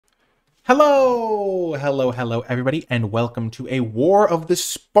Hello, everybody, and welcome to a War of the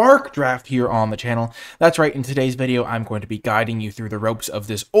Spark draft here on the channel. That's right, in today's video, I'm going to be guiding you through the ropes of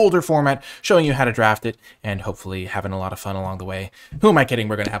this older format, showing you how to draft it, and hopefully having a lot of fun along the way. Who am I kidding?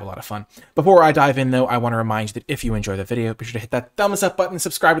 We're going to have a lot of fun. Before I dive in, though, I want to remind you that if you enjoy the video, be sure to hit that thumbs up button,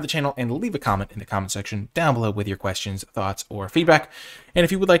 subscribe to the channel, and leave a comment in the comment section down below with your questions, thoughts, or feedback. And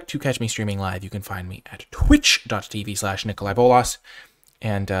if you would like to catch me streaming live, you can find me at twitch.tv/NicolaiBolas.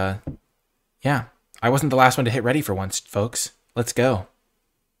 And, yeah, I wasn't the last one to hit ready for once, folks. Let's go.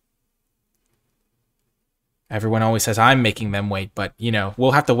 Everyone always says I'm making them wait, but, you know,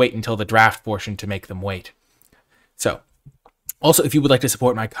 we'll have to wait until the draft portion to make them wait. So, also, if you would like to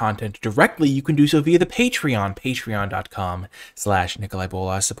support my content directly, you can do so via the Patreon.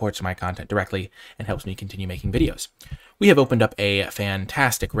 Patreon.com/NicolaiBolas supports my content directly and helps me continue making videos. We have opened up a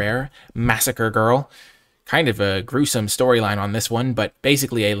fantastic rare, Massacre Girl. Kind of a gruesome storyline on this one, but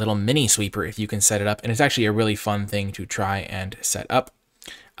basically a little mini sweeper if you can set it up, and it's actually a really fun thing to try and set up.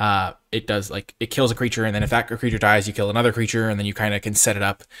 It does, like, it kills a creature, and then if that creature dies, you kill another creature, and then you kind of can set it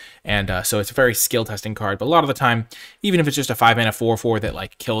up, and so it's a very skill testing card, but a lot of the time, even if it's just a 5-mana 4/4 that,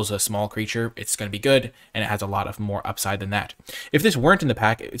 like, kills a small creature, it's going to be good, and it has a lot of more upside than that. If this weren't in the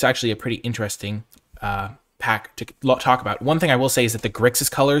pack, it's actually a pretty interesting pack to talk about. One thing I will say is that the Grixis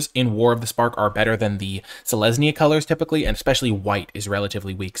colors in War of the Spark are better than the Selesnya colors typically, and especially white is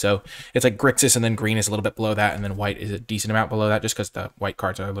relatively weak. So it's like Grixis, and then green is a little bit below that, and then white is a decent amount below that, just because the white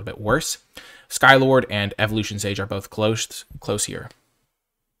cards are a little bit worse. Skylord and Evolution Sage are both close here.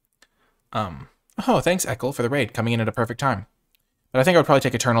 Oh, thanks, Ekel, for the raid, coming in at a perfect time. But I think I would probably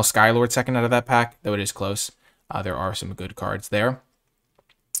take Eternal Skylord second out of that pack, though it is close. There are some good cards there.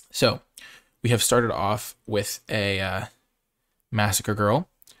 So we have started off with a Massacre Girl.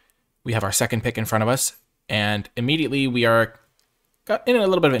 We have our second pick in front of us, and immediately we are in a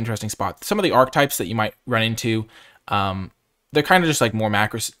little bit of an interesting spot. Some of the archetypes that you might run into, they're kind of just like more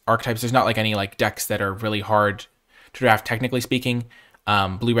macro archetypes. There's not like any like decks that are really hard to draft, technically speaking.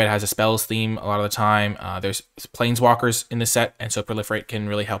 Blue-red has a spells theme a lot of the time. There's planeswalkers in this set, and so Proliferate can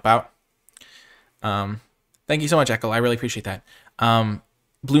really help out. Thank you so much, Ekel. I really appreciate that.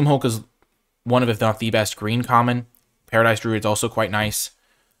 Bloomhulk is one of, if not the best, green common. Paradise Druid's also quite nice.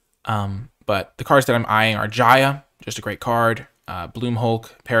 But the cards that I'm eyeing are Jaya, just a great card,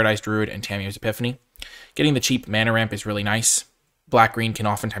 Bloomhulk, Paradise Druid, and Tamiyo's Epiphany. Getting the cheap mana ramp is really nice. Black-green can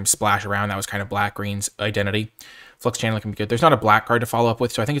oftentimes splash around. That was kind of Black-green's identity. Flux Channeler can be good. There's not a black card to follow up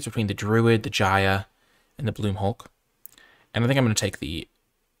with, so I think it's between the Druid, the Jaya, and the Bloomhulk. And I think I'm going to take the...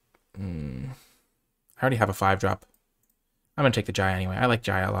 I already have a 5-drop. I'm going to take the Jaya anyway. I like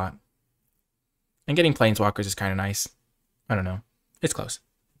Jaya a lot. And getting Planeswalkers is kind of nice. I don't know. It's close.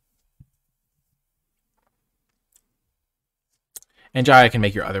 And Jaya can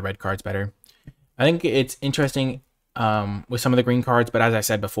make your other red cards better. I think it's interesting with some of the green cards, but as I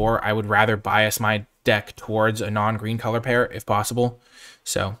said before, I would rather bias my deck towards a non-green color pair if possible.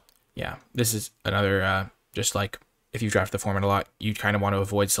 So, yeah, this is another, just like if you draft the format a lot, you kind of want to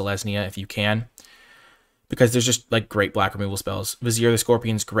avoid Selesnya if you can, because there's just like great black removal spells. Vizier the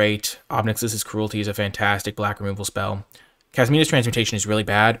Scorpion's great. Obnix's Cruelty is a fantastic black removal spell. Kasmina's Transmutation is really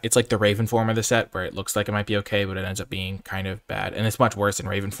bad. It's like the Raven form of the set, where it looks like it might be okay, but it ends up being kind of bad. And it's much worse in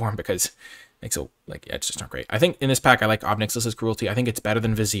Raven form because it makes it, like, yeah, it's just not great. I think in this pack, I like Obnix's Cruelty. I think it's better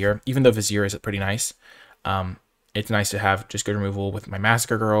than Vizier, even though Vizier is pretty nice. It's nice to have just good removal with my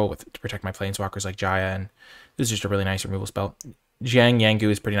Massacre Girl, to protect my Planeswalkers like Jaya, and this is just a really nice removal spell. Jiang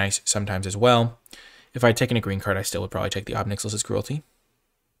Yangu is pretty nice sometimes as well. If I'd taken a green card, I still would probably take the Obnix's Cruelty.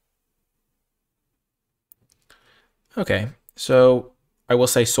 Okay, so I will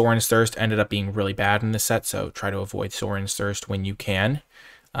say Sorin's Thirst ended up being really bad in this set, so try to avoid Sorin's Thirst when you can.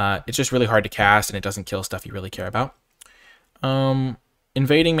 It's just really hard to cast, and it doesn't kill stuff you really care about.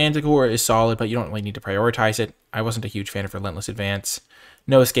 Invading Manticore is solid, but you don't really need to prioritize it. I wasn't a huge fan of Relentless Advance.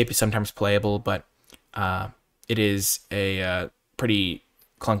 No Escape is sometimes playable, but it is a pretty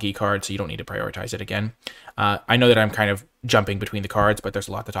clunky card, so you don't need to prioritize it again. I know that I'm kind of jumping between the cards, but there's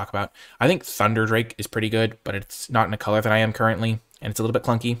a lot to talk about. I think Thunder Drake is pretty good, but it's not in a color that I am currently, and it's a little bit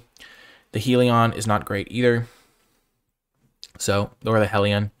clunky. The Helion is not great either. So, or the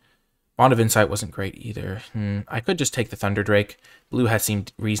Hellion. Bond of Insight wasn't great either. I could just take the Thunder Drake. Blue has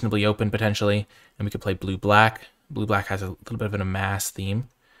seemed reasonably open potentially, and we could play Blue-Black. Blue-Black has a little bit of an amass theme.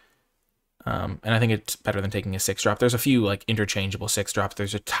 And I think it's better than taking a 6-drop. There's a few like interchangeable 6-drops.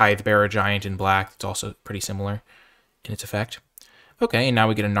 There's a Tithe Bearer Giant in black. It's also pretty similar in its effect. Okay, and now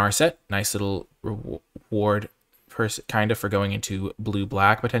we get a Narset. Nice little reward kind of for going into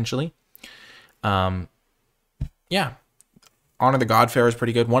blue-black potentially. Yeah. Honor the Godfarer is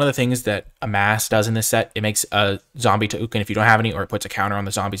pretty good. One of the things that a mass does in this set, it makes a zombie token if you don't have any, or it puts a counter on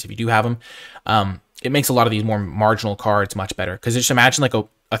the zombies if you do have them. It makes a lot of these more marginal cards much better. Because just imagine like a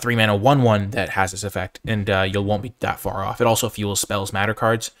 3-mana 1/1 that has this effect, and you won't be that far off. It also fuels spells matter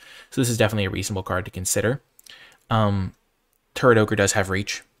cards, so this is definitely a reasonable card to consider. Turret Ogre does have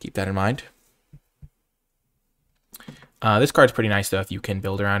reach. Keep that in mind. This card's pretty nice, though, if you can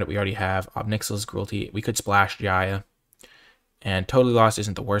build around it. We already have Obnixila's Cruelty. We could splash Jaya. And Totally Lost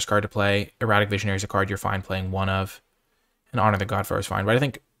isn't the worst card to play. Erratic Visionary is a card you're fine playing one of. And Honor the Godfather is fine. But I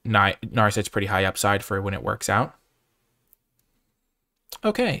think Narset's pretty high upside for when it works out.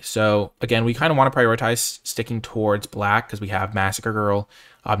 Okay, so again, we kind of want to prioritize sticking towards black because we have Massacre Girl,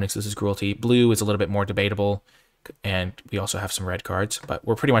 Obnixila's Cruelty. Blue is a little bit more debatable. And we also have some red cards. But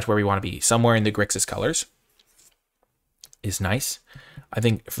we're pretty much where we want to be. Somewhere in the Grixis colors is nice. I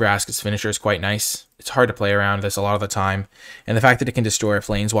think Vraska's finisher is quite nice. It's hard to play around this a lot of the time. And the fact that it can destroy a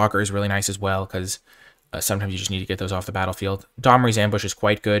Planeswalker is really nice as well, because sometimes you just need to get those off the battlefield. Domri's Ambush is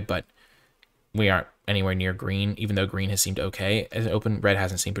quite good, but we aren't anywhere near green, even though green has seemed okay as open. Red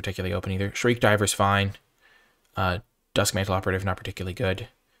hasn't seemed particularly open either. Shriek Diver's fine. Duskmantle Operative, not particularly good.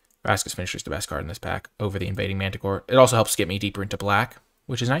 Vraska's finisher is the best card in this pack over the Invading Manticore. It also helps get me deeper into black,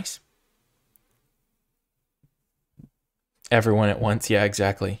 which is nice. Everyone at once, yeah,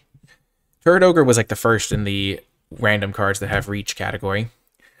 exactly. Turret Ogre was like the first in the random cards that have reach category.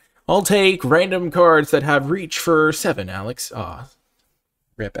 I'll take random cards that have reach for 7, Alex. Aw,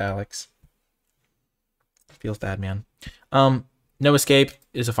 rip Alex. Feels bad, man. No Escape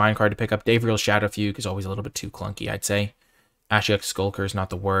is a fine card to pick up. Davriel's Shadow Fugue is always a little bit too clunky, I'd say. Ashiok Skulker is not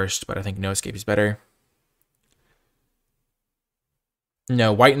the worst, but I think No Escape is better.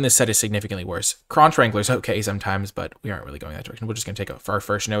 No, white in this set is significantly worse. Kronch Wrangler's okay sometimes, but we aren't really going that direction. We're just going to take our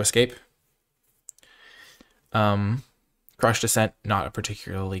first No Escape. Crush Descent, not a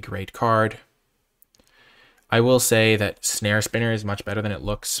particularly great card. I will say that Snare Spinner is much better than it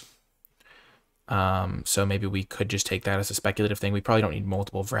looks. So maybe we could just take that as a speculative thing. We probably don't need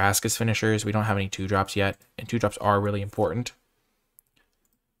multiple Vraska's finishers. We don't have any 2-drops yet, and 2-drops are really important.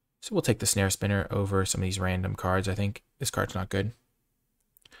 So we'll take the Snare Spinner over some of these random cards, I think. This card's not good.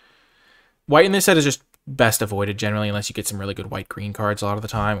 White in this set is just best avoided generally, unless you get some really good white-green cards a lot of the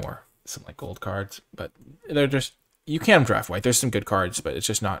time, or some like gold cards. But they're just, you can draft white. There's some good cards, but it's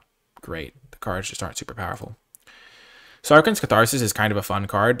just not great. The cards just aren't super powerful. Sarkhan's Catharsis is kind of a fun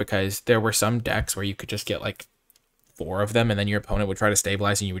card because there were some decks where you could just get like 4 of them, and then your opponent would try to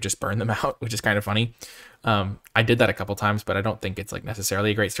stabilize and you would just burn them out, which is kind of funny. I did that a couple times, but I don't think it's like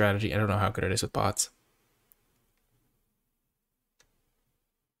necessarily a great strategy. I don't know how good it is with bots.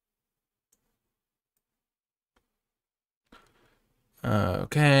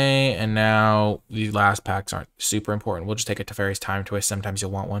 Okay, and now these last packs aren't super important. We'll just take a Teferi's Time Twist. Sometimes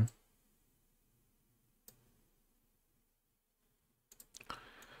you'll want one.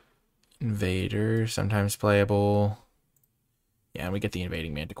 Invader, sometimes playable. Yeah, and we get the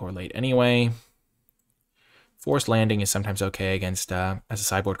Invading Manticore late anyway. Forced Landing is sometimes okay against as a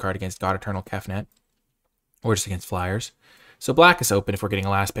sideboard card against God Eternal Kefnet, or just against flyers. So black is open if we're getting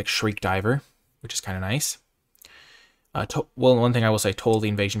a last pick Shriek Diver, which is kind of nice. Well, one thing I will say, Toll the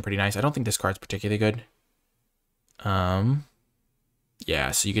Invasion, pretty nice. I don't think this card's particularly good.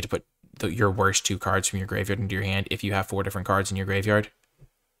 Yeah, so you get to put your worst 2 cards from your graveyard into your hand if you have 4 different cards in your graveyard.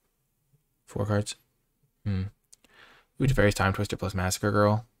 4 cards. We do Teferi's Time Twister plus Massacre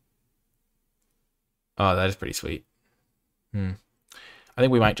Girl. Oh, that is pretty sweet. I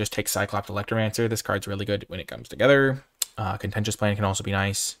think we might just take Cyclops Electromancer. This card's really good when it comes together. Contentious Plan can also be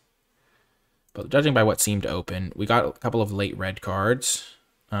nice. But judging by what seemed open, we got a couple of late red cards.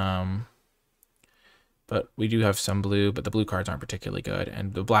 But we do have some blue, but the blue cards aren't particularly good.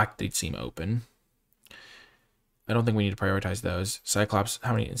 And the black did seem open. I don't think we need to prioritize those. Cyclops,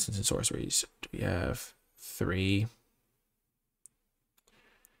 how many instants and sorceries do we have? 3.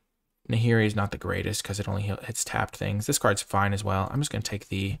 Nahiri is not the greatest because it only hits tapped things. This card's fine as well. I'm just going to take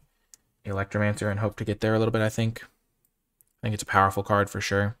the Electromancer and hope to get there a little bit, I think. I think it's a powerful card for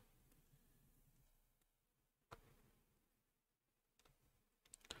sure.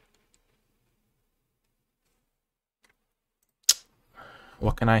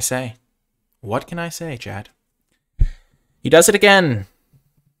 What can I say? What can I say, chat? He does it again.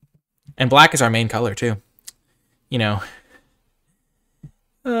 And black is our main color, too. You know.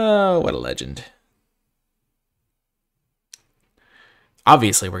 Oh, what a legend.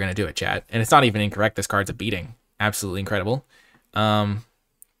 Obviously, we're going to do it, chat. And it's not even incorrect. This card's a beating. Absolutely incredible.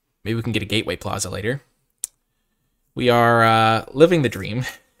 Maybe we can get a Gateway Plaza later. We are living the dream.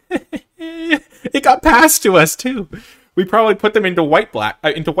 It got passed to us, too. We probably put them into white black,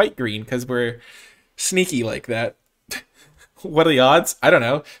 into white green because we're sneaky like that. What are the odds? I don't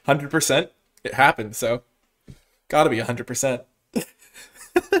know. 100%. It happened, so gotta be 100%.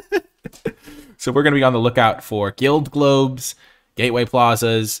 So we're gonna be on the lookout for Guild Globes, Gateway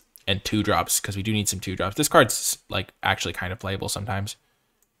Plazas, and 2-drops because we do need some 2-drops. This card's like actually kind of playable sometimes,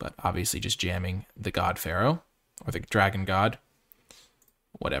 but obviously just jamming the God Pharaoh or the Dragon God,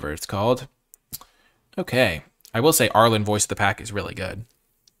 whatever it's called. Okay, I will say Arlen Voice of the Pack is really good,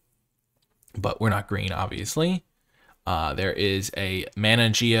 but we're not green, obviously. There is a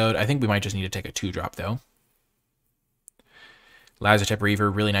Mana Geode. I think we might just need to take a 2-drop though. Lazartep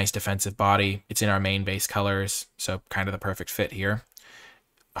Reaver, really nice defensive body. It's in our main base colors, so kind of the perfect fit here.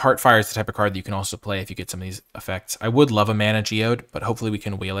 Heartfire is the type of card that you can also play if you get some of these effects. I would love a Mana Geode, but hopefully we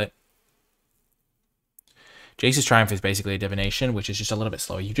can wheel it. Jace's Triumph is basically a divination, which is just a little bit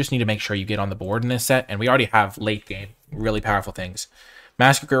slower. You just need to make sure you get on the board in this set, and we already have late game really powerful things.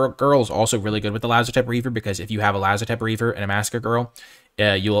 Massacre Girl is also really good with the Lazartep Reaver because if you have a Lazartep Reaver and a Massacre Girl,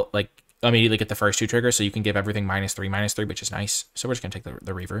 you'll like immediately get the first 2 triggers, so you can give everything -3/-3, which is nice. So we're just gonna take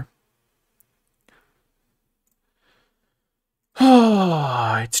the Reaver.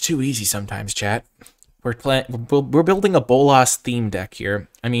 Oh, it's too easy sometimes, chat. We're building a Bolas theme deck here.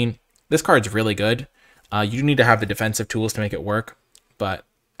 I mean, this card's really good. You do need to have the defensive tools to make it work, but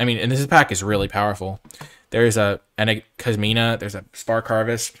I mean, and this pack is really powerful. There's a Kasmina, there's a Spark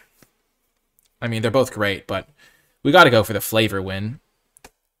Harvest. I mean, they're both great, but we got to go for the flavor win.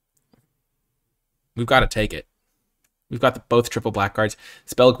 We've got to take it. We've got both triple black cards.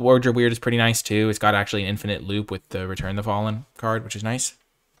 Spellforger Weird is pretty nice too. It's got actually an infinite loop with the Return the Fallen card, which is nice.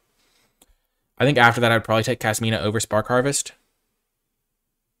 I think after that, I'd probably take Kasmina over Spark Harvest.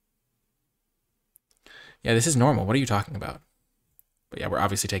 Yeah, this is normal. What are you talking about? But yeah, we're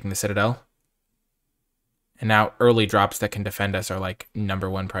obviously taking the Citadel. And now early drops that can defend us are like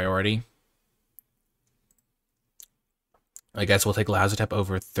 #1 priority. I guess we'll take Lazartep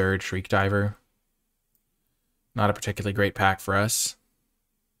over 3rd Shriek Diver. Not a particularly great pack for us.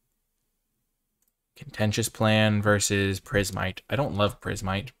 Contentious Plan versus Prismite. I don't love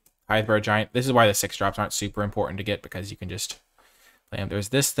Prismite. Tithe Giant. This is why the 6-drops aren't super important to get because you can just play them. There's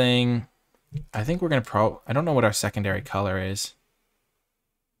this thing. I think we're going to I don't know what our secondary color is.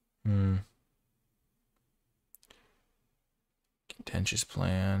 Contentious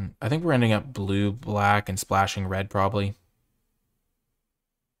Plan. I think we're ending up blue, black, and splashing red probably.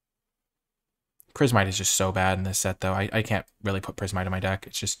 Prismite is just so bad in this set, though. I can't really put Prismite in my deck.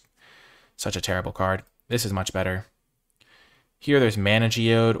 It's just such a terrible card. This is much better. Here, there's Mana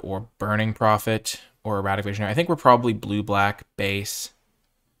Geode or Burning Prophet or Erratic Visionary. I think we're probably blue-black base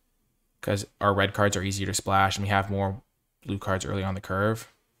because our red cards are easier to splash and we have more blue cards early on the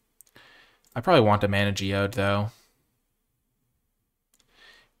curve. I probably want a Mana Geode, though.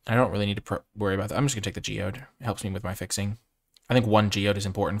 I don't really need to worry about that. I'm just going to take the Geode. It helps me with my fixing. I think 1 Geode is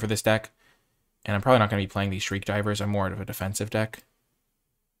important for this deck. And I'm probably not going to be playing these Shriek Divers. I'm more of a defensive deck.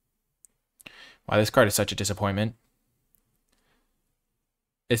 Wow, this card is such a disappointment.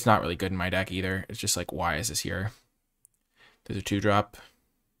 It's not really good in my deck either. It's just like, why is this here? There's a 2-drop.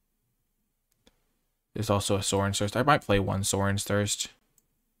 There's also a Sorin's Thirst. I might play 1 Sorin's Thirst.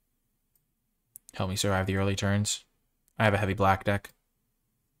 Help me survive the early turns. I have a heavy black deck.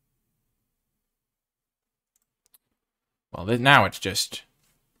 Well, now it's just...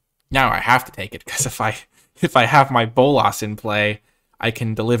 Now I have to take it, because if I have my Bolas in play, I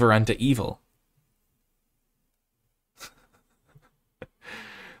can deliver unto evil.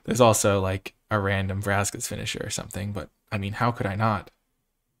 There's also, like, a random Vraska's finisher or something, but, I mean, how could I not?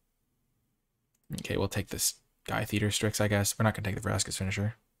 Okay, we'll take this Guy Theater Strix, I guess. We're not going to take the Vraska's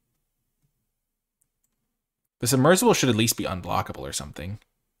finisher. The Submersible should at least be unblockable or something.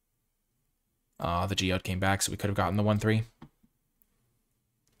 The Geode came back, so we could have gotten the 1/3.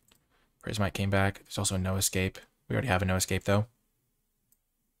 Prismite came back. There's also a No Escape. We already have a No Escape, though.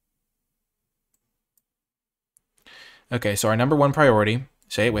 Okay, so our #1 priority,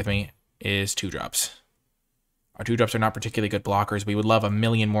 say it with me, is 2-drops. Our 2-drops are not particularly good blockers. We would love a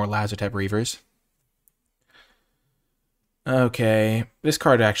million more Lazartep Reavers. Okay, this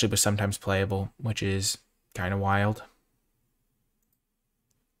card actually was sometimes playable, which is kind of wild.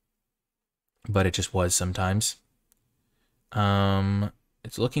 But it just was sometimes.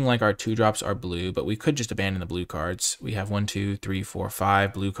 It's looking like our 2-drops are blue, but we could just abandon the blue cards. We have 1, 2, 3, 4,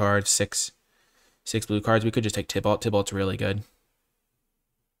 5 blue cards, 6 blue cards. We could just take Tibalt. Tibalt's really good.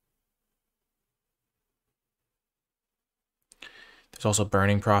 There's also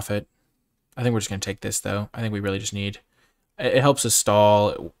Burning Prophet. I think we're just going to take this, though. I think we really just need... It helps us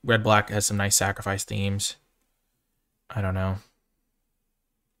stall. Red-black has some nice sacrifice themes. I don't know.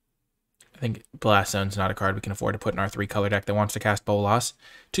 I think Blast Zone's not a card we can afford to put in our 3-color deck that wants to cast Bolas.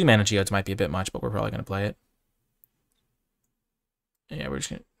 2 mana Geodes might be a bit much, but we're probably going to play it. Yeah, we're just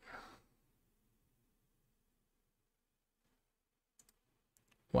going to...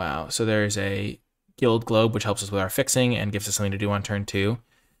 Wow, so there's a Guild Globe, which helps us with our fixing and gives us something to do on turn 2.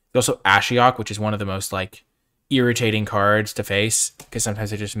 There's also Ashiok, which is one of the most, like, irritating cards to face, because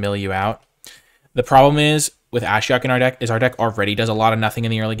sometimes they just mill you out. The problem is, with Ashiok in our deck, is our deck already does a lot of nothing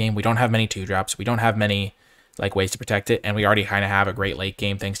in the early game. We don't have many 2-drops. We don't have many, like, ways to protect it, and we already kind of have a great late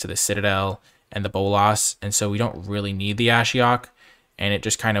game thanks to the Citadel and the Bolas, and so we don't really need the Ashiok, and it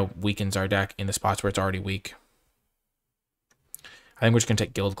just kind of weakens our deck in the spots where it's already weak. I think we're just going to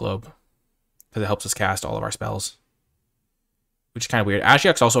take Guild Globe, because it helps us cast all of our spells. Which is kind of weird.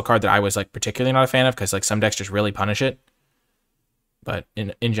 Ashiok's also a card that I was like particularly not a fan of, because like some decks just really punish it. But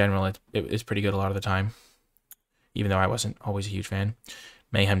in general, it's pretty good a lot of the time. Even though I wasn't always a huge fan.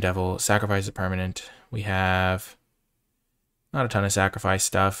 Mayhem Devil, sacrifice a permanent. We have not a ton of sacrifice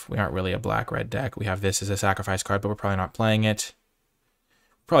stuff. We aren't really a black-red deck. We have this as a sacrifice card, but we're probably not playing it.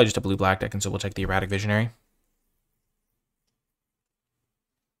 Probably just a blue-black deck, and so we'll take the Erratic Visionary.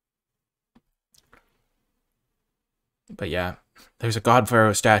 But yeah, there's a God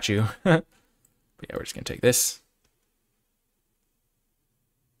Pharaoh statue. But yeah, we're just going to take this.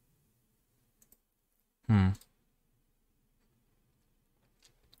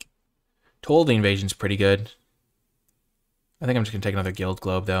 Toll the Invasion's pretty good. I think I'm just going to take another Guild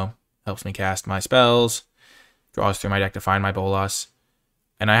Globe, though. Helps me cast my spells. Draws through my deck to find my Bolas.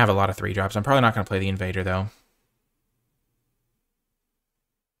 And I have a lot of 3-drops. I'm probably not going to play the Invader, though.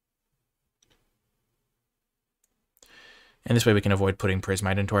 And this way we can avoid putting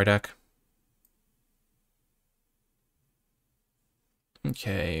Prismite into our deck.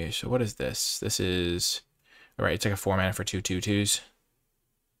 Okay, so what is this? This is... Alright, it's like a 4-mana for 2 2/2s.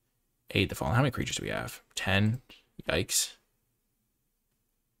 Aid the Fallen. How many creatures do we have? 10? Yikes.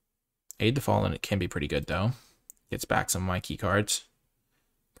 Aid the Fallen, it can be pretty good, though. Gets back some of my key cards.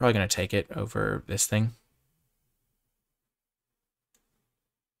 Probably going to take it over this thing.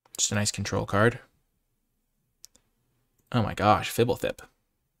 Just a nice control card. Oh my gosh, Fibblethip.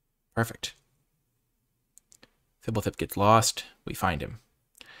 Perfect. Fibblethip gets lost. We find him.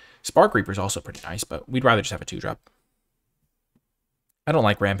 Spark Reaper's also pretty nice, but we'd rather just have a 2-drop. I don't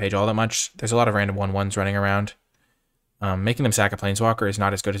like Rampage all that much. There's a lot of random 1/1s running around. Making them sack a Planeswalker is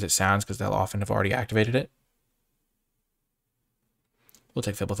not as good as it sounds, because they'll often have already activated it. We'll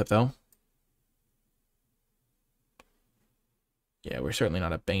take Fibblethip, though. Yeah, we're certainly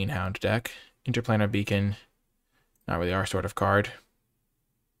not a Banehound deck. Interplanar Beacon... Not really our sort of card.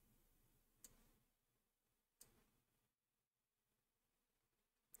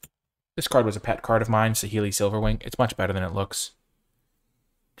 This card was a pet card of mine, Saheeli Silverwing. It's much better than it looks.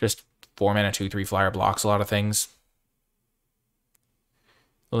 Just 4-mana 2/3 flyer blocks a lot of things.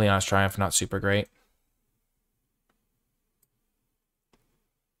 Liliana's Triumph, not super great.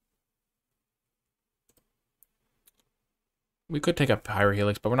 We could take up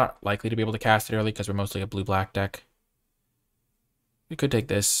Pyrohelix, but we're not likely to be able to cast it early because we're mostly a blue-black deck. We could take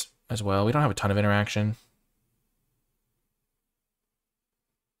this as well. We don't have a ton of interaction.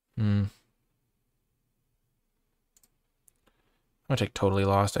 I'm going to take Totally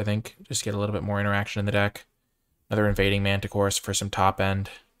Lost, I think. Just get a little bit more interaction in the deck. Another Invading Manticore for some top end.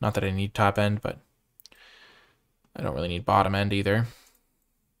 Not that I need top end, but I don't really need bottom end either.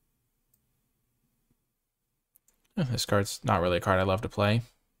 This card's not really a card I love to play.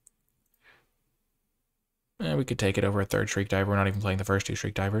 We could take it over a 3rd Shriek Diver. We're not even playing the first 2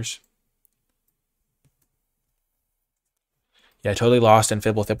 Shriek Divers. Yeah, Totally Lost and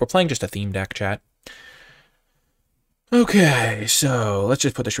Fibblethip. We're playing just a theme deck, chat. Okay, so let's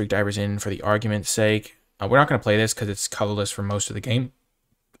just put the Shriek Divers in for the argument's sake. We're not going to play this because it's colorless for most of the game.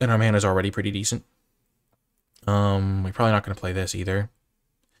 And our mana's already pretty decent. We're probably not going to play this either.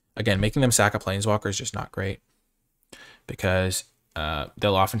 Again, making them sack a Planeswalker is just not great. Because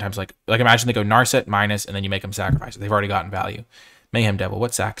they'll oftentimes, like imagine they go Narset minus, and then you make them sacrifice. They've already gotten value. Mayhem Devil,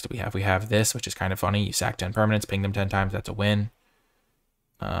 what sacks do we have? We have this, which is kind of funny. You sack 10 permanents, ping them 10 times, that's a win.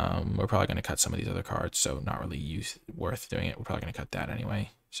 We're probably going to cut some of these other cards, so not really worth doing it. We're probably going to cut that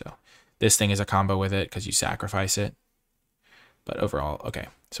anyway. So this thing is a combo with it, because you sacrifice it. But overall, okay.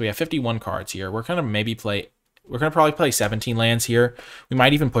 So we have 51 cards here. We're going to probably play 17 lands here. We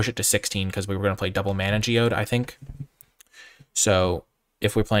might even push it to 16, because we were going to play double mana Geode, I think. So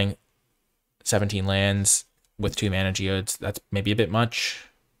if we're playing 17 lands with 2 mana Geodes, that's maybe a bit much.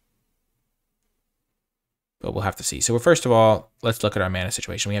 But we'll have to see. So first of all, let's look at our mana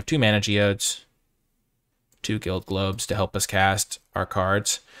situation. We have 2 mana Geodes. 2 Guild Globes to help us cast our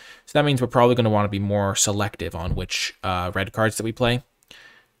cards. So that means we're probably going to want to be more selective on which red cards that we play.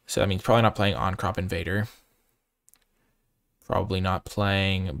 So that means probably not playing On-Crop Invader. Probably not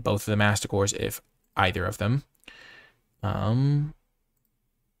playing both of the Masticores, if either of them. And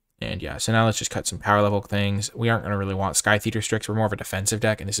yeah, so now let's just cut some power level things. We aren't going to really want Sky Theater Strix. We're more of a defensive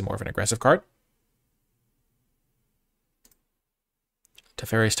deck, and this is more of an aggressive card.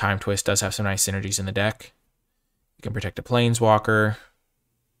 Teferi's Time Twist does have some nice synergies in the deck. You can protect a Planeswalker.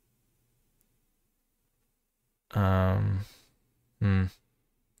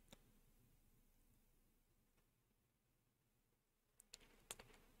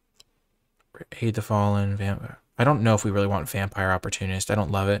 Aid the Fallen. I don't know if we really want Vampire Opportunist. I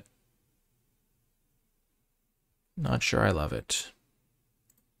don't love it. Not sure I love it.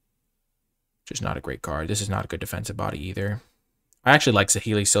 Just not a great card. This is not a good defensive body either. I actually like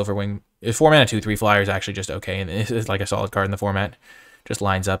Saheeli Silverwing. 4 mana 2/3 flyer is actually just okay, and it's like a solid card in the format. Just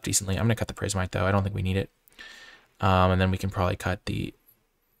lines up decently. I'm gonna cut the Prismite though. I don't think we need it. And then we can probably cut the.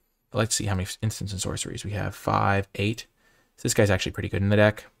 Let's see how many instants and sorceries we have. 5, 8. So this guy's actually pretty good in the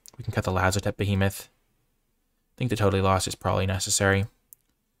deck. We can cut the Lazotep Behemoth. I think the Totally Lost is probably necessary.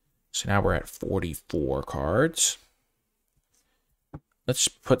 So now we're at 44 cards. Let's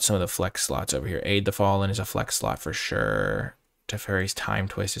put some of the flex slots over here. Aid the Fallen is a flex slot for sure. Teferi's Time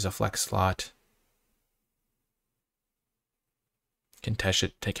Twist is a flex slot.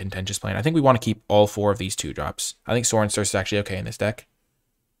 Contentious Plane. I think we want to keep all 4 of these 2-drops. I think Sorin Source is actually okay in this deck.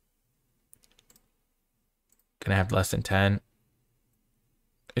 Gonna have less than 10.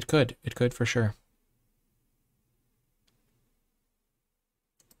 It could for sure.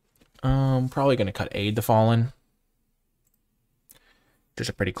 Probably gonna cut Aid the Fallen. Just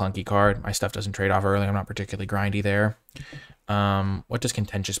a pretty clunky card. My stuff doesn't trade off early. I'm not particularly grindy there. What does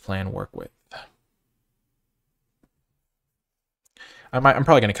Contentious Plan work with? I'm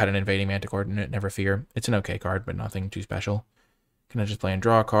probably gonna cut an Invading Manticore. Never fear. It's an okay card, but nothing too special. Can I just play and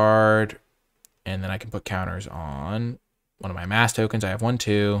draw a card, and then I can put counters on one of my mass tokens. I have 1,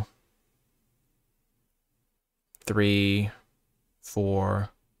 2, 3, 4,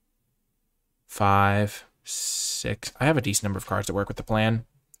 5, 6. I have a decent number of cards that work with the plan.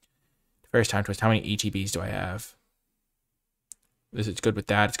 Teferi's Time Twist. How many ETBs do I have? This is good with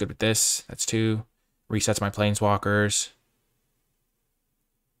that. It's good with this. That's 2. Resets my Planeswalkers.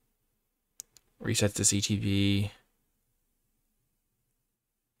 Resets this ETB.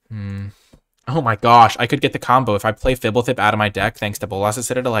 Oh my gosh, I could get the combo. If I play Fibblethip out of my deck, thanks to Bolas'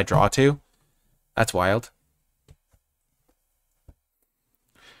 Citadel, I draw 2. That's wild.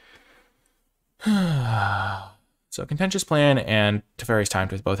 So Contentious Plan and Teferi's Time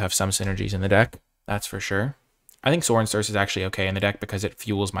Twist both have some synergies in the deck. That's for sure. I think Sorin Source is actually okay in the deck because it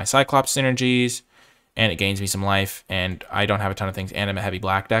fuels my Cyclops synergies, and it gains me some life, and I don't have a ton of things, and I'm a heavy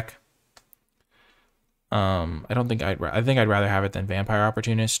black deck. I think I'd rather have it than Vampire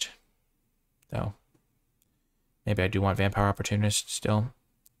Opportunist. Though. Maybe I do want Vampire Opportunist still.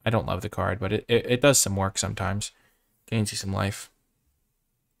 I don't love the card, but it does some work sometimes. Gains you some life.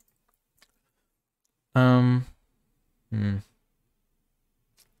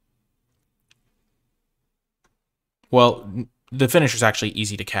 Well, the finisher's actually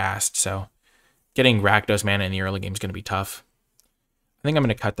easy to cast, so getting Rakdos mana in the early game is going to be tough. I think I'm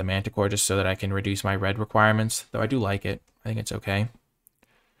going to cut the Manticore just so that I can reduce my red requirements, though I do like it. I think it's okay.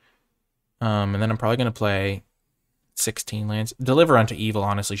 And then I'm probably going to play 16 lands. Deliver Unto Evil,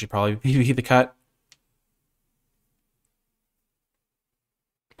 honestly, should probably be the cut.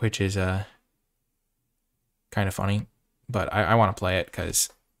 Which is kind of funny. But I want to play it because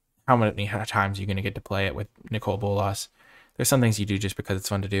how many times are you going to get to play it with NicolaiBolas? There's some things you do just because it's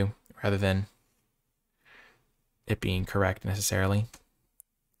fun to do rather than it being correct necessarily.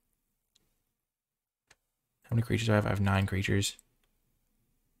 How many creatures do I have? I have 9 creatures.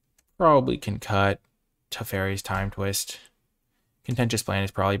 Probably can cut Teferi's Time Twist. Contentious Plan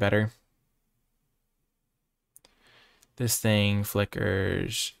is probably better. This thing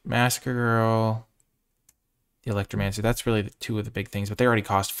flickers Massacre Girl, the Electromancer. That's really the 2 of the big things, but they already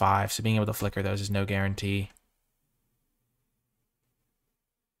cost 5, so being able to flicker those is no guarantee.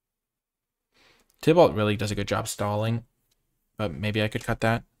 Tybalt really does a good job stalling, but maybe I could cut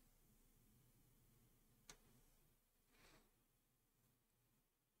that.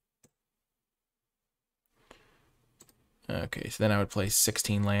 Okay, so then I would play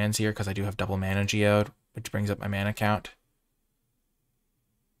 16 lands here because I do have double mana geode, which brings up my mana count.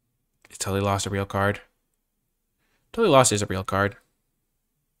 Is Totally Lost a real card? Totally Lost is a real card.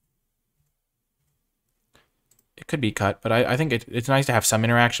 It could be cut, but I think it's nice to have some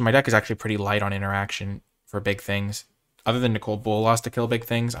interaction. My deck is actually pretty light on interaction for big things. Other than NicolaiBolas to kill big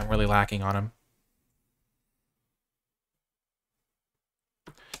things, I'm really lacking on him.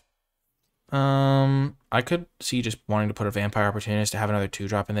 I could see just wanting to put a Vampire Opportunist to have another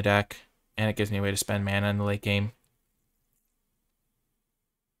 2-drop in the deck, and it gives me a way to spend mana in the late game.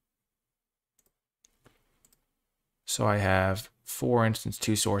 So I have 4 instants,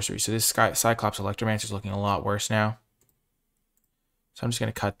 2 sorceries. So this Cyclops Electromancer is looking a lot worse now. So I'm just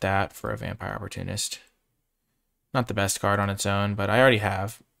going to cut that for a Vampire Opportunist. Not the best card on its own, but I already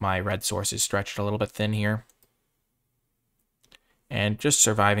have my red sources stretched a little bit thin here. And just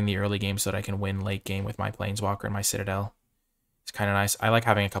surviving the early game so that I can win late game with my Planeswalker and my Citadel. It's kind of nice. I like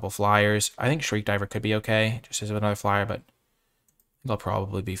having a couple flyers. I think Shriek Diver could be okay, just as another flyer, but they'll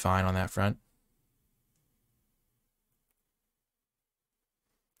probably be fine on that front.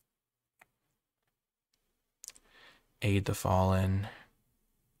 Aid the Fallen.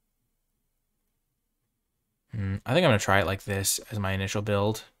 I think I'm going to try it like this as my initial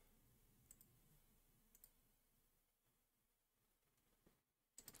build.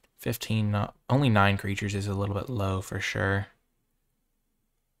 15, only 9 creatures is a little bit low for sure.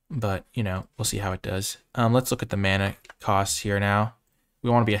 But, you know, we'll see how it does. Let's look at the mana costs here now.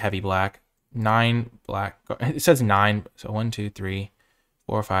 We want to be a heavy black. 9 black. It says 9. So 1, 2, 3,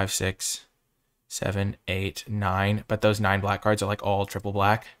 4, 5, 6, 7, 8, 9. But those 9 black cards are like all triple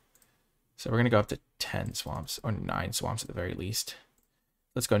black. So we're going to go up to 10 swamps, or 9 swamps at the very least.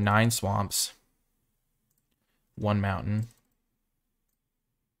 Let's go 9 swamps. 1 mountain.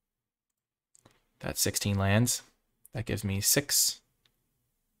 That's 16 lands. That gives me 6.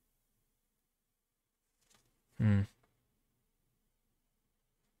 I'm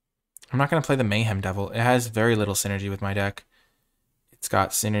not going to play the Mayhem Devil. It has very little synergy with my deck. It's got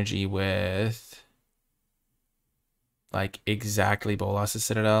synergy with like exactly Bolas'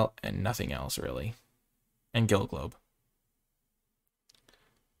 Citadel and nothing else really. And Guild Globe.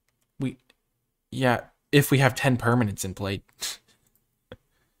 Yeah, if we have 10 permanents in play.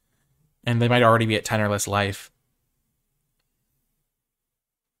 And they might already be at 10 or less life.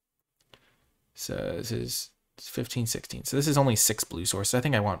 So this is 15, 16. So this is only 6 blue sources. I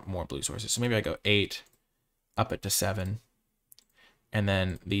think I want more blue sources. So maybe I go 8, up it to 7. And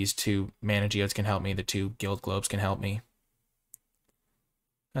then these 2 Mana Geodes can help me. The 2 Guild Globes can help me.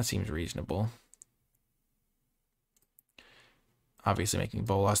 That seems reasonable. Obviously making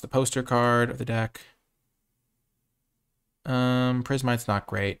Bolas the poster card of the deck. Prismite's not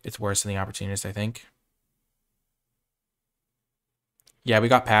great. It's worse than the Opportunist, I think. Yeah, we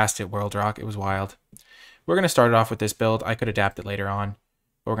got past it, World Rock. It was wild. We're going to start it off with this build. I could adapt it later on.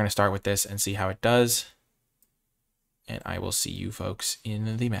 But we're going to start with this and see how it does. And I will see you folks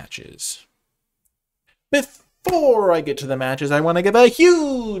in the matches. Before I get to the matches, I want to give a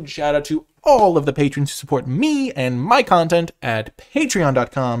huge shout out to all of the patrons who support me and my content at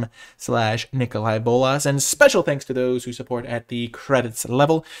patreon.com/NicolaiBolas, and special thanks to those who support at the credits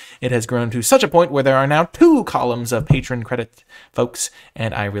level. It has grown to such a point where there are now 2 columns of patron credit folks,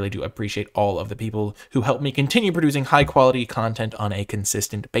 and I really do appreciate all of the people who help me continue producing high quality content on a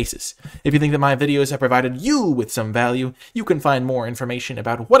consistent basis. If you think that my videos have provided you with some value, you can find more information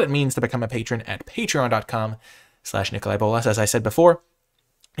about what it means to become a patron at patreon.com/NicolaiBolas. As I said before,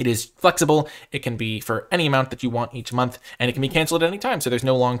 it is flexible. It can be for any amount that you want each month, and it can be canceled at any time, so there's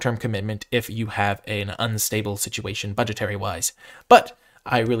no long-term commitment if you have an unstable situation budgetary-wise. But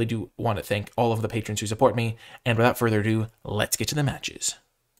I really do want to thank all of the patrons who support me, and without further ado, let's get to the matches.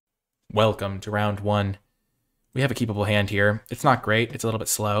 Welcome to round 1. We have a keepable hand here. It's not great. It's a little bit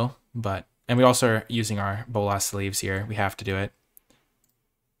slow, and we also are using our Bolas sleeves here. We have to do it.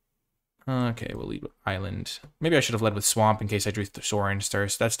 Okay, we'll lead with Island. Maybe I should have led with Swamp in case I drew Sorin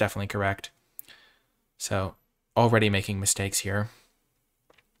first. That's definitely correct. So, already making mistakes here.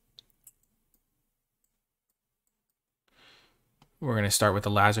 We're going to start with the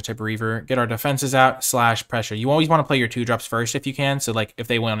Lazartip Reaver. Get our defenses out, / pressure. You always want to play your 2-drops first if you can. So, like, if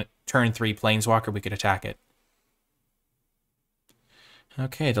they want turn 3 Planeswalker, we could attack it.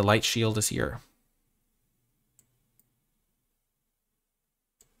 Okay, the Light Shield is here.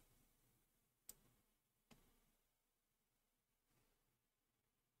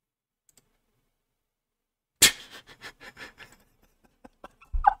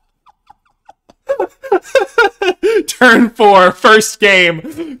 Turn 4, first game.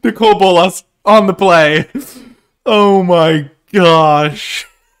 NicolaiBolas on the play. Oh my gosh.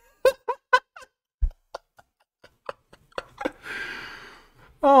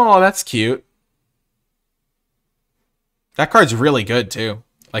 Oh, that's cute. That card's really good too.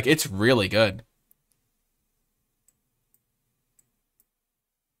 Like, it's really good.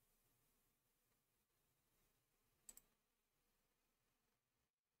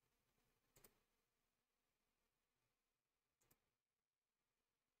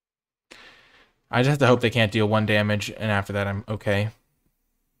 I just have to hope they can't deal 1 damage, and after that I'm okay.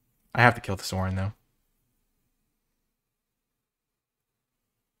 I have to kill the Sorin, though.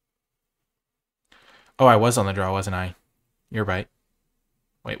 Oh, I was on the draw, wasn't I? You're right.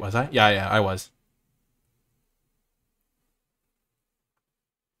 Wait, was I? Yeah, I was.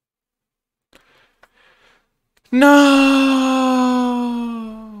 No!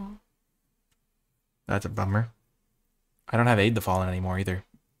 That's a bummer. I don't have Aid the Fallen anymore either.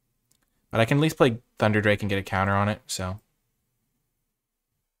 But I can at least play Thunder Drake and get a counter on it, so.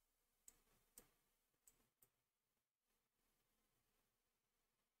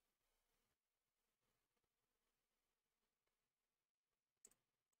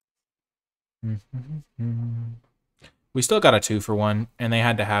 We still got a 2-for-1, and they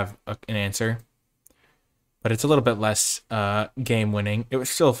had to have an answer. But it's a little bit less game winning. It was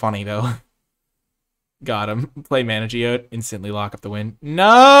still funny, though. Got him. Play Mana Geode, instantly lock up the win.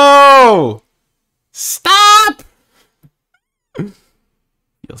 No! Stop!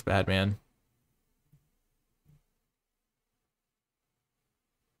 Feels bad, man.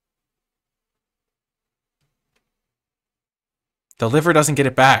 Deliver doesn't get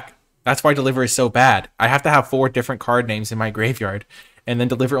it back. That's why Deliver is so bad. I have to have 4 different card names in my graveyard, and then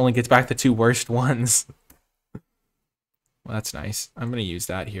Deliver only gets back the 2 worst ones. Well, that's nice. I'm going to use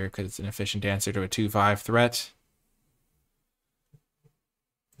that here because it's an efficient answer to a 2-5 threat.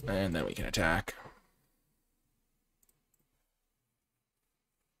 And then we can attack.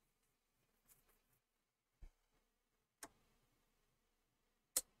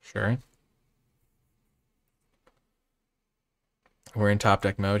 Sure. We're in top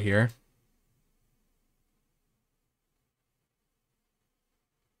deck mode here.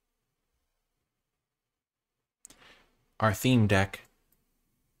 Our theme deck.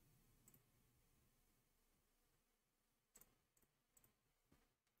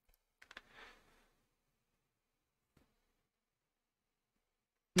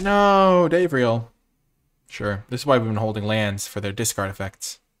 No, Davriel. Sure. This is why we've been holding lands, for their discard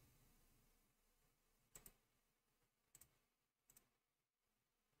effects.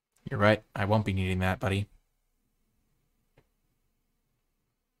 You're right. I won't be needing that, buddy.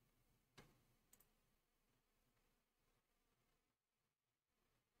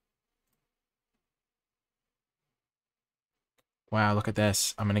 Wow, look at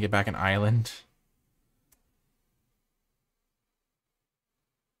this. I'm going to get back an island.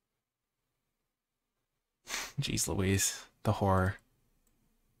 Jeez Louise. The horror.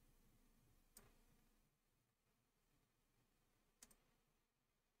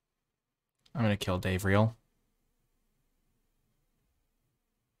 I'm going to kill Davriel.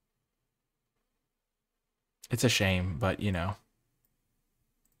 It's a shame, but, you know.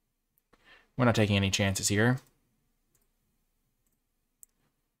 We're not taking any chances here.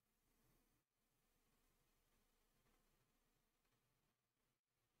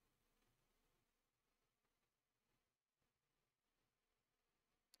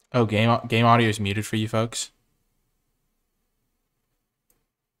 Oh, game audio is muted for you folks.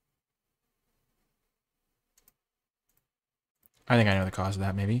 I think I know the cause of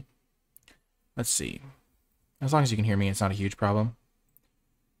that, maybe. Let's see. As long as you can hear me, it's not a huge problem.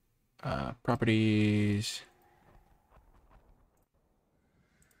 Properties.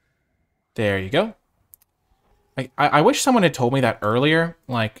 There you go. I wish someone had told me that earlier.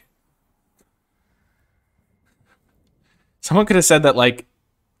 Like, someone could have said that, like,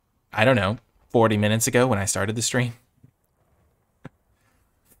 I don't know, 40 minutes ago when I started the stream.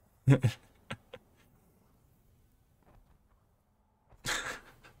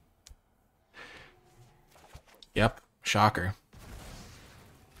 Yep, shocker.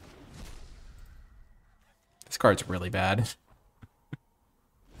 This card's really bad.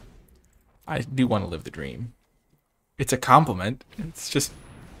 I do want to live the dream. It's a compliment. It's just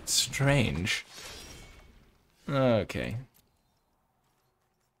strange. Okay.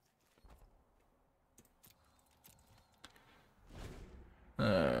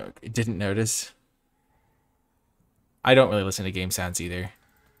 Didn't notice. I don't really listen to game sounds either.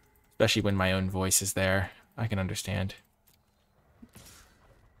 Especially when my own voice is there. I can understand.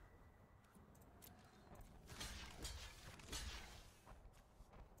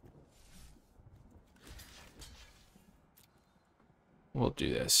 We'll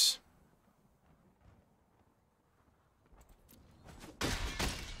do this.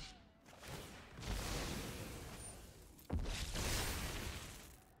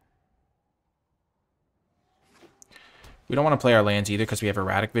 We don't want to play our lands either because we have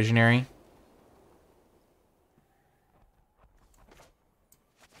Erratic Visionary.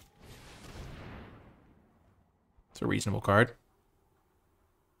 It's a reasonable card.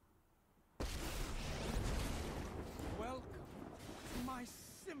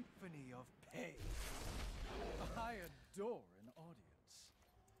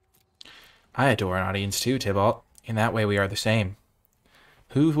 I adore an audience too, Tybalt. In that way we are the same.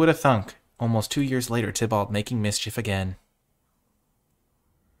 Who would have thunk? Almost 2 years later, Tybalt making mischief again.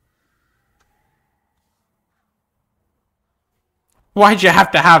 Why'd you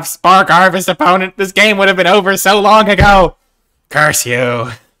have to have Spark Harvest opponent? This game would have been over so long ago. Curse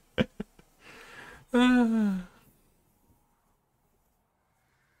you.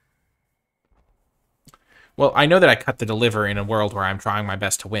 Well, I know that I cut the Deliver in a world where I'm trying my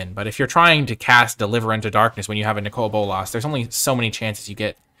best to win, but if you're trying to cast Deliver into Darkness when you have a NicolaiBolas, there's only so many chances you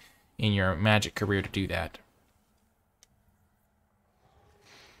get in your Magic career to do that.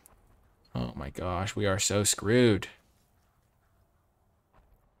 Oh my gosh, we are so screwed.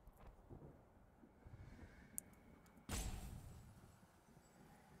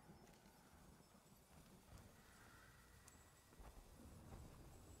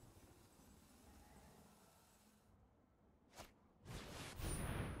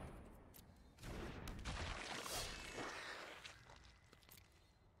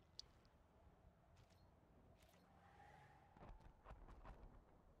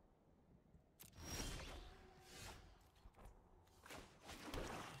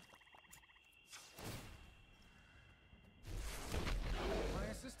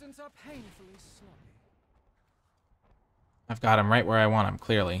 Are painfully sloppy. I've got him right where I want him,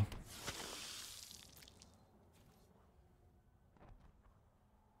 clearly.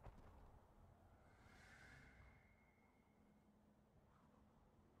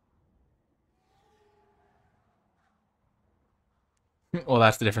 Well,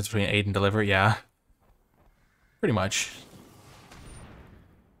 that's the difference between aid and deliver, yeah. Pretty much.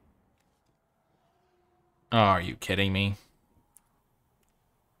 Oh, are you kidding me?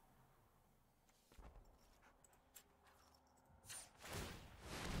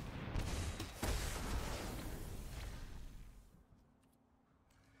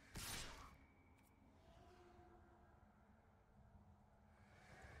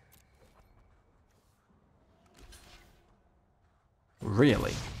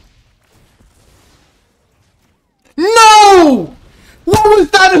 Really? No! What was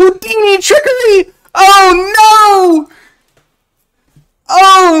that Houdini trickery? Oh no!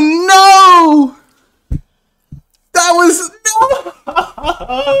 Oh no! That was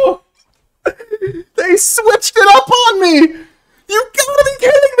no! They switched it up on me! You gotta be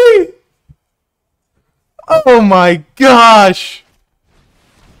kidding me! Oh my gosh!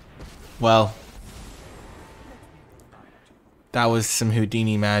 Well, that was some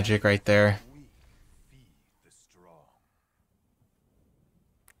Houdini magic right there.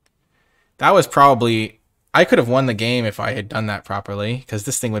 That was probably... I could have won the game if I had done that properly, because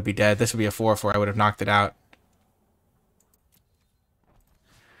this thing would be dead. This would be a 4-4. I would have knocked it out.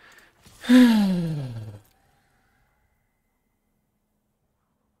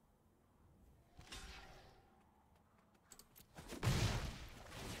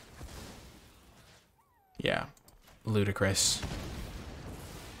 Yeah. Ludicrous.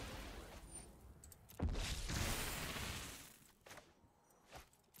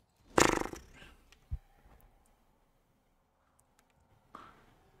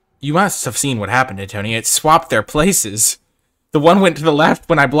 You must have seen what happened to Tony. It swapped their places. The one went to the left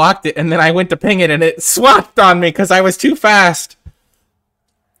when I blocked it, and then I went to ping it, and it swapped on me because I was too fast.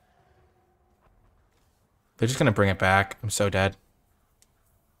 They're just going to bring it back. I'm so dead.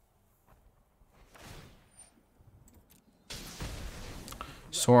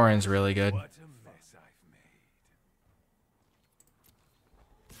 Soren's really good.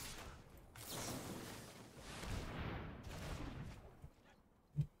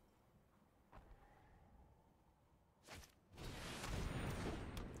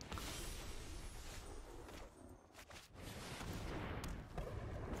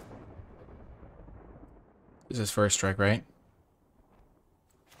 This is first strike, right?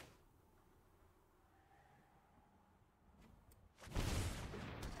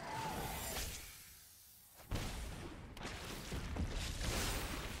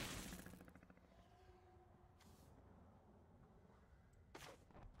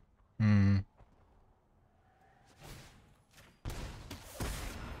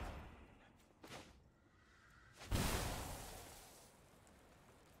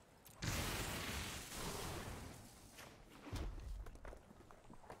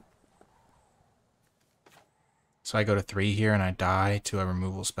 So I go to 3 here and I die to a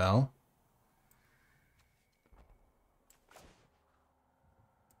removal spell.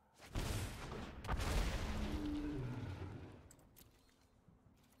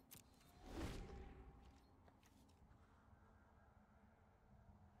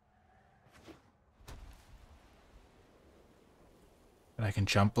 And I can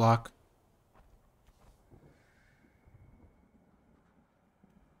jump block.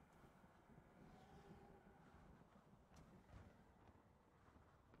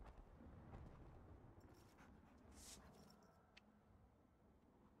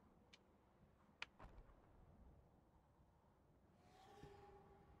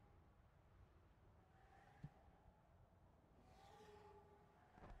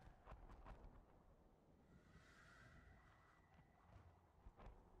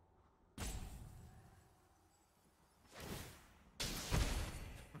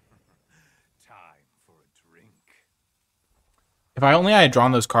 If I only had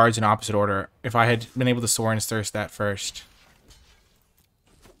drawn those cards in opposite order, if I had been able to Soren's Thirst that first.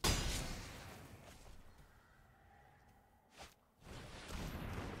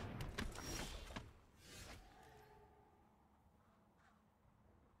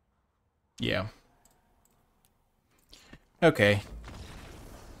 Yeah. Okay.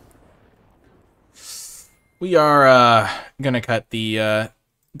 We are gonna cut the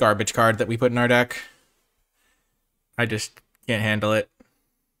garbage card that we put in our deck. I just can't handle it.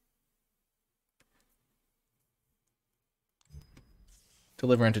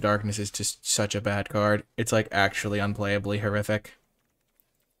 Deliver into Darkness is just such a bad card. It's like actually unplayably horrific.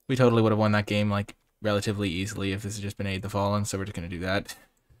 We totally would have won that game like relatively easily if this had just been Aid the Fallen, so we're just gonna do that.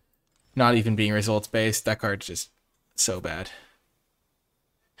 Not even being results based, that card's just so bad.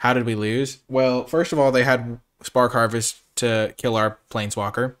 How did we lose? Well, first of all, they had Spark Harvest to kill our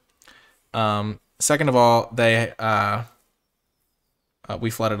Planeswalker. Second of all, they we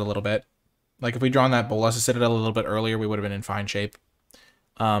flooded a little bit. Like if we'd drawn that Bolas Citadel a little bit earlier, we would have been in fine shape.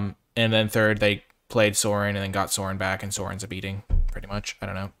 And then third, they played Soren and then got Soren back, and Soren's a beating, pretty much. I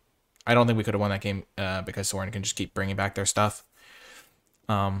don't know. I don't think we could have won that game because Soren can just keep bringing back their stuff.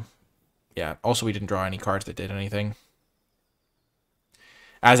 Yeah, also we didn't draw any cards that did anything.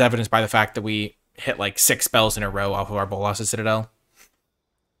 As evidenced by the fact that we hit like 6 spells in a row off of our Bolas Citadel.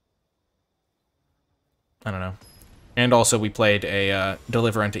 I don't know. And also we played a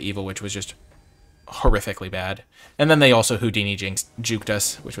Deliver Unto Evil, which was just horrifically bad. And then they also Houdini juked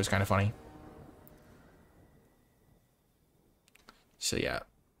us, which was kind of funny. So yeah,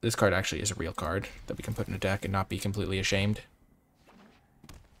 this card actually is a real card that we can put in a deck and not be completely ashamed.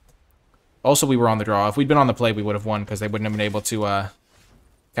 Also, we were on the draw. If we'd been on the play, we would have won because they wouldn't have been able to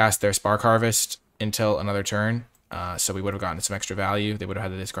cast their Spark Harvest until another turn. So we would have gotten some extra value. They would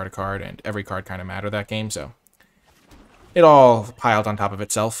have had to discard a card, and every card kind of mattered that game. So it all piled on top of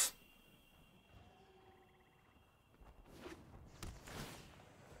itself.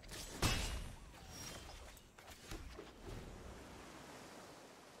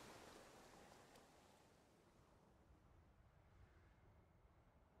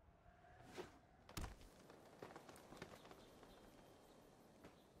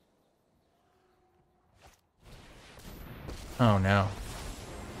 Oh no.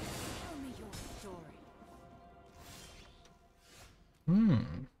 Tell me your story.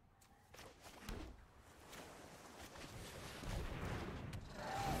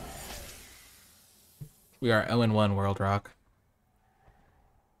 We are 0-1 World Rock.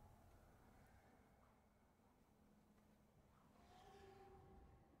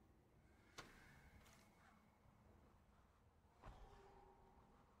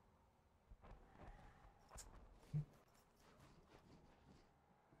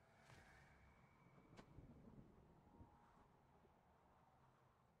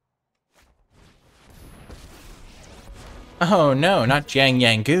 Oh no, not Jiang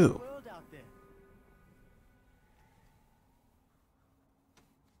Yangu. World out there.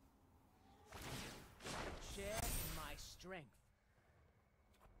 Share in my strength.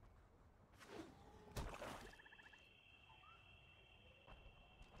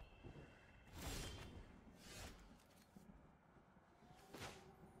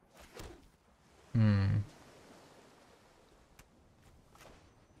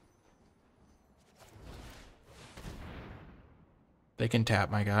 They can tap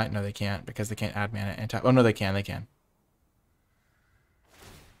my guy. No, they can't because they can't add mana and tap. Oh no, they can. They can.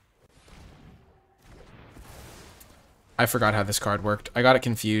 I forgot how this card worked. I got it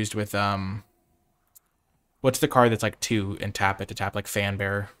confused with what's the card that's like 2 and tap it to tap like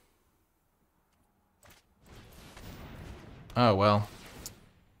Fanbearer? Oh well.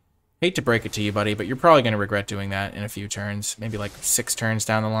 Hate to break it to you, buddy, but you're probably gonna regret doing that in a few turns. Maybe like 6 turns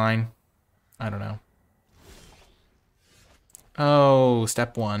down the line. I don't know. Oh,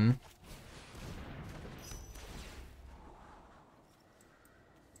 step 1.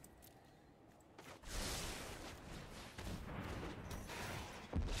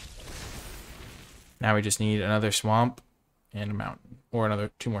 Now we just need another swamp and a mountain. Or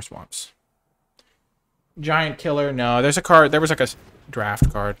another 2 more swamps. Giant Killer. No, there's a card. There was like a draft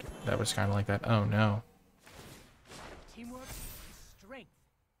card that was kind of like that. Oh, no. Teamwork is strength.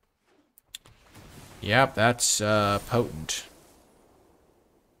 Yep, that's potent.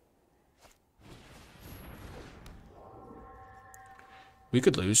 We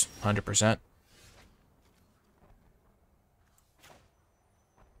could lose 100%.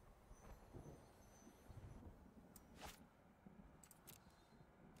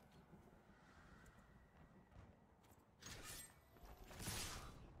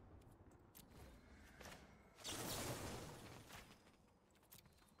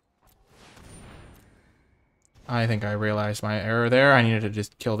 I think I realized my error there. I needed to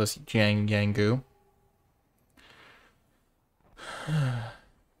just kill this Jiang Yangu. I've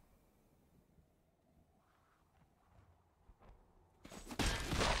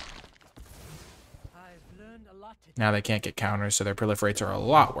learned a lot today. Now they can't get counters, so their proliferates are a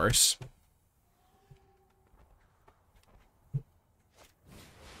lot worse.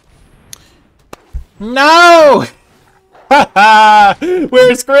 No!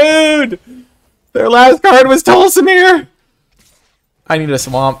 We're screwed! Their last card was Tolsimir! I need a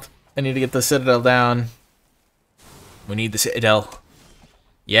swamp. I need to get the Citadel down. We need the Citadel.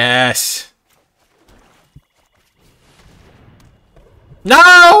 Yes!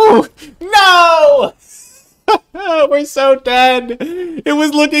 No! No! We're so dead! It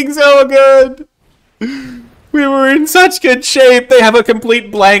was looking so good! We were in such good shape! They have a complete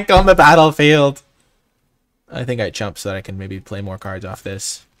blank on the battlefield. I think I chump so that I can maybe play more cards off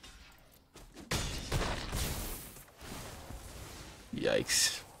this.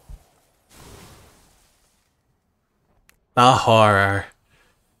 Yikes. The horror.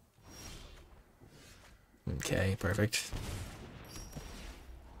 Okay, perfect.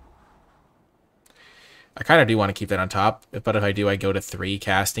 I kind of do want to keep that on top, but if I do, I go to 3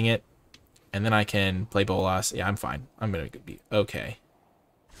 casting it, and then I can play Bolas. Yeah, I'm fine. I'm going to be okay.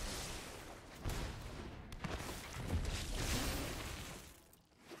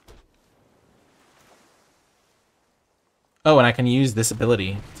 Oh, and I can use this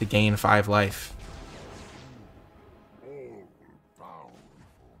ability to gain 5 life.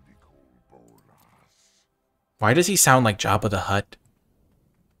 Why does he sound like Jabba the Hutt?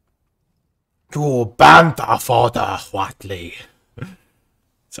 You banta for the Huatli.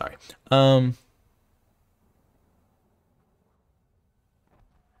 Sorry. So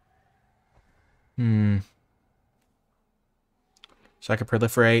I could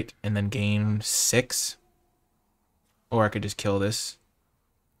proliferate and then gain 6. Or I could just kill this.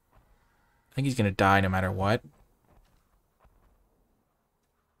 I think he's going to die no matter what.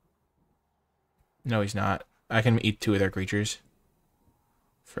 No, he's not. I can eat 2 of their creatures.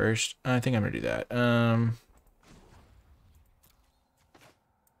 First, I think I'm going to do that.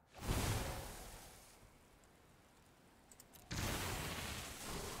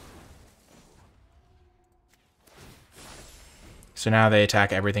 So now they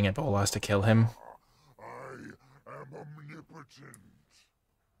attack everything at Bolas to kill him. I am omnipotent.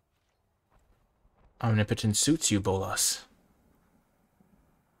 Omnipotent suits you, Bolas.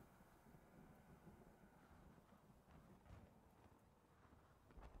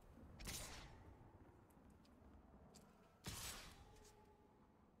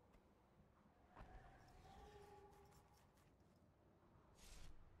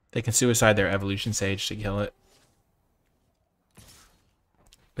 They can suicide their evolution sage to kill it.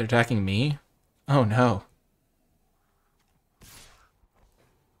 They're attacking me? Oh no.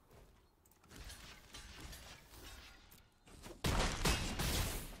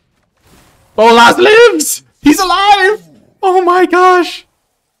 Bolas lives! He's alive! Oh my gosh!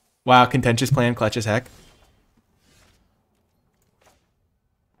 Wow, contentious plan, clutch as heck.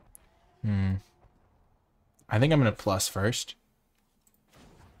 I think I'm gonna plus first.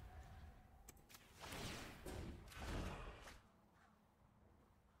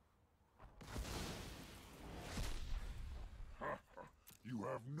 You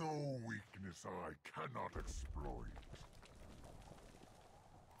have no weakness I cannot exploit.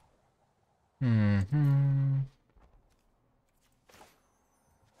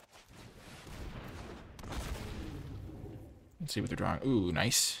 Let's see what they're drawing. Ooh,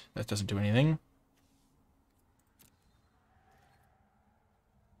 nice. That doesn't do anything.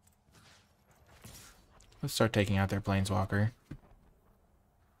 Let's start taking out their planeswalker.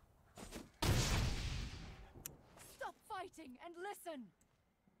 Stop fighting and listen.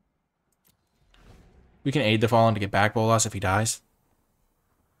 We can aid the Fallen to get back Bolas if he dies.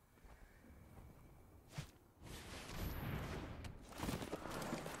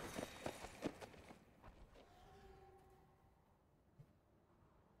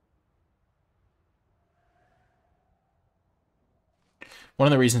 One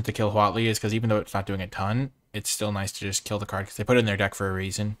of the reasons to kill Huatli is because even though it's not doing a ton, it's still nice to just kill the card because they put it in their deck for a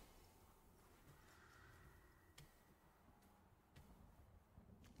reason.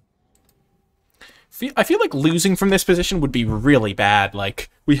 I feel like losing from this position would be really bad.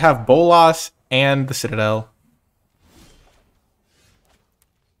 Like, we have Bolas and the Citadel.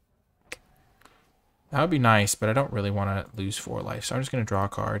 That would be nice, but I don't really want to lose 4 life, so I'm just going to draw a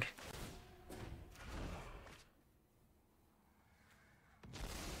card.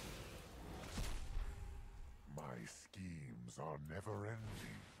 My schemes are never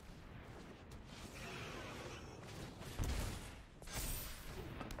ending.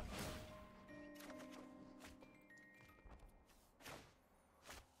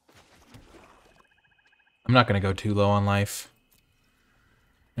 I'm not going to go too low on life.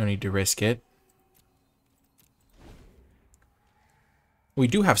 No need to risk it. We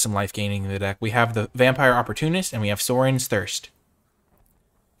do have some life gaining in the deck. We have the Vampire Opportunist and we have Sorin's Thirst.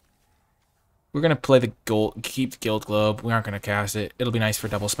 We're going to play the gold, keep the Guild Globe. We aren't going to cast it. It'll be nice for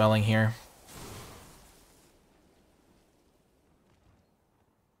double spelling here.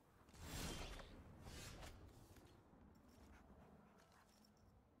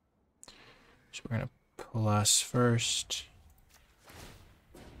 So we're going to plus first.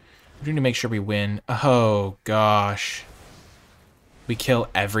 We need to make sure we win. Oh, gosh. We kill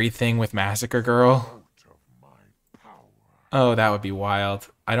everything with Massacre Girl. Oh, that would be wild.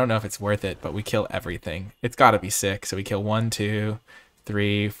 I don't know if it's worth it, but we kill everything. It's got to be sick. So we kill 1, 2,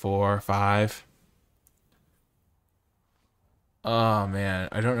 3, 4, 5. Oh, man.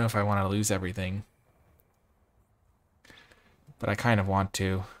 I don't know if I want to lose everything. But I kind of want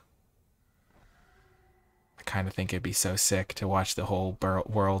to. I kind of think it'd be so sick to watch the whole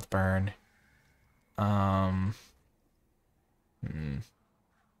world burn. I'm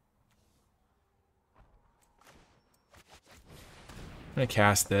gonna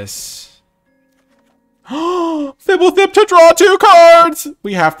cast this. Thibblethip to draw 2 cards!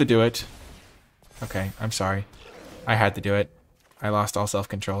 We have to do it. Okay, I'm sorry. I had to do it. I lost all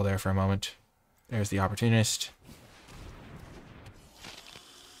self-control there for a moment. There's the Opportunist.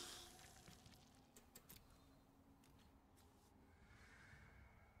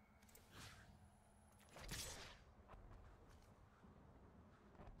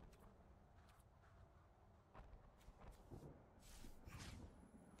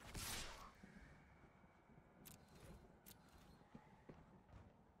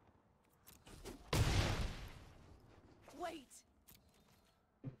 Wait.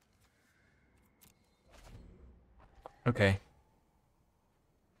 Okay.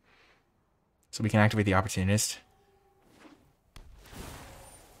 So we can activate the Opportunist.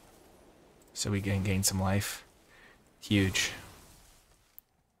 So we can gain some life. Huge.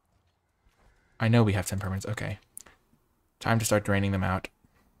 I know we have 10 permanents. Okay. Time to start draining them out.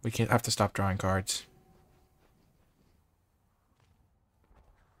 We can't have to stop drawing cards.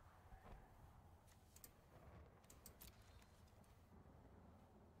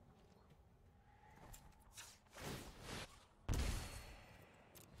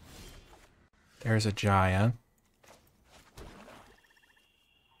 There's a Jaya.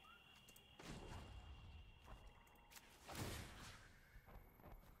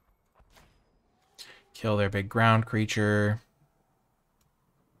 Kill their big ground creature.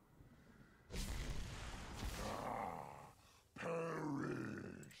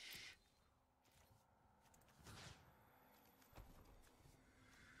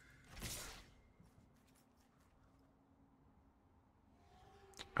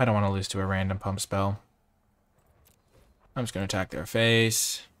 I don't want to lose to a random pump spell. I'm just going to attack their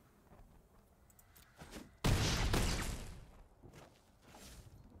face.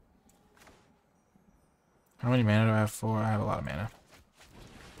 How many mana do I have for? I have a lot of mana.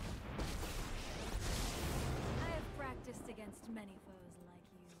 I have practiced against many foes like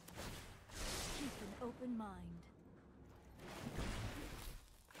you. Keep an open mind.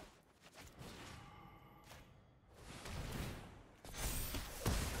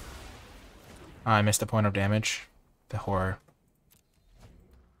 I missed a point of damage. The horror.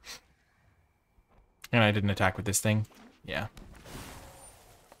 And I didn't attack with this thing. Yeah.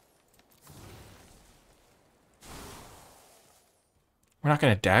 We're not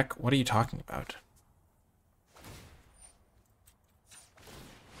going to deck? What are you talking about?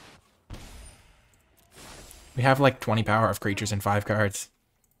 We have like 20 power of creatures and 5 cards.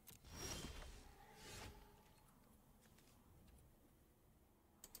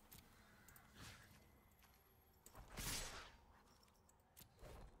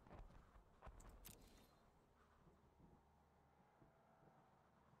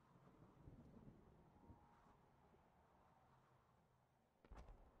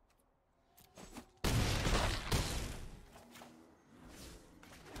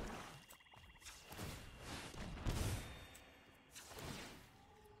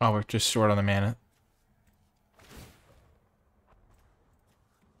 Oh, we're just short on the mana.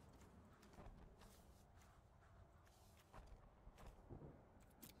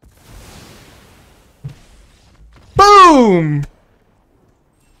 Boom!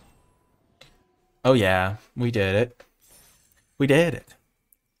 Oh yeah, we did it. We did it.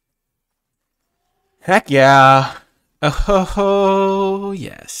 Heck yeah. Oh ho ho,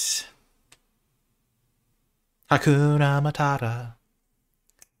 yes. Hakuna Matata.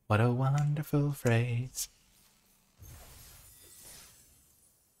 What a wonderful phrase.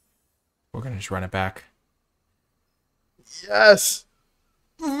 We're gonna just run it back. Yes!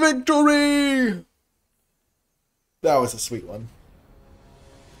 Victory! That was a sweet one.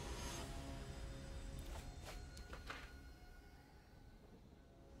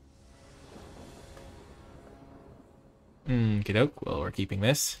 Okey-doke. Well, we're keeping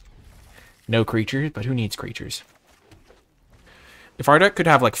this. No creatures, but who needs creatures? If our deck could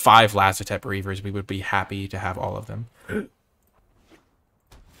have like 5 Lazotep Reavers, we would be happy to have all of them.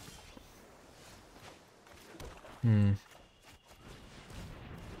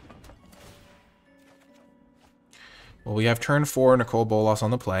 Well, we have turn 4 NicolaiBolas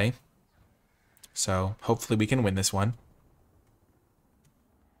on the play. So, hopefully we can win this one.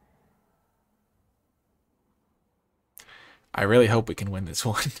 I really hope we can win this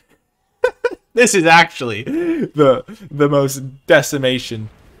one. This is actually the most decimation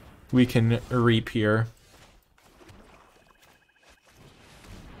we can reap here.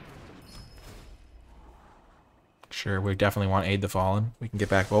 Sure, we definitely want Aid the Fallen. We can get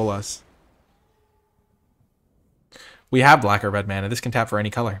back Bolas. We have black or red mana. This can tap for any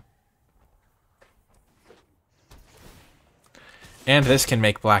color. And this can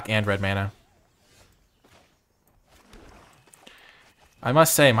make black and red mana. I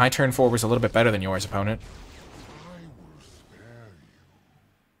must say, my turn 4 was a little bit better than yours, opponent. I will spare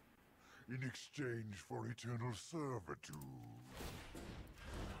you in exchange for eternal servitude.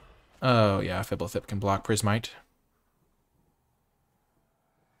 Oh, yeah, Fibblethip can block Prismite.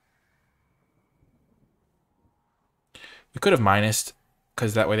 We could have minused,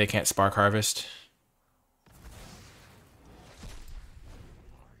 because that way they can't Spark Harvest.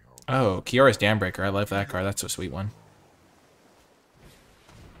 Oh, Kiyora's Dambreaker. I love that card. That's a sweet one.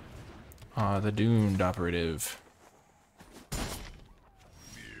 The Doomed Operative.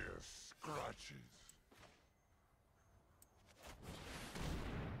 Mere scratches.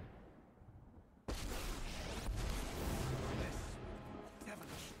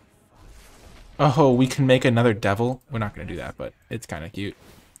 Oh, we can make another devil. We're not going to do that, but it's kind of cute.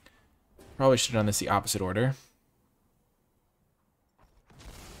 Probably should have done this the opposite order.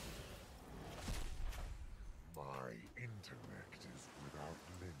 My intellect is without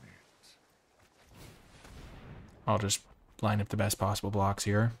limit. I'll just line up the best possible blocks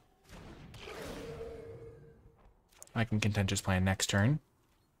here. I can contentious plan next turn.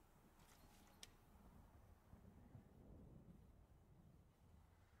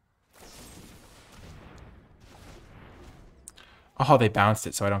 Oh, they bounced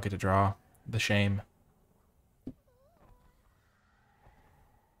it, so I don't get to draw. The shame.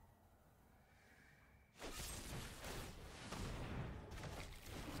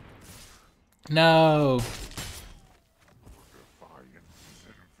 No. Defiance is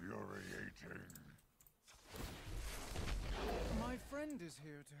infuriating. My friend is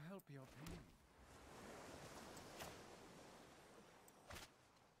here to help your pain.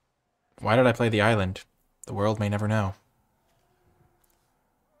 Why did I play the island? The world may never know.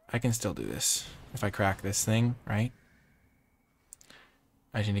 I can still do this. If I crack this thing, right?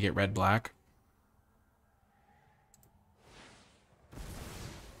 I just need to get red-black.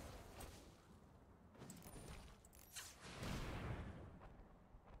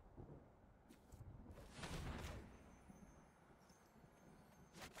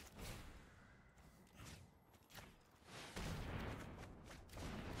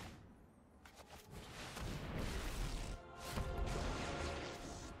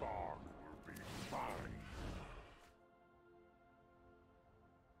 Spark will be mine.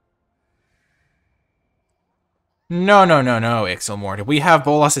 No, no, no, no, Ixelmort. We have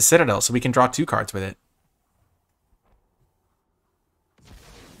Bolas' Citadel, so we can draw 2 cards with it.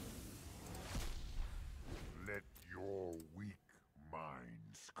 Let your weak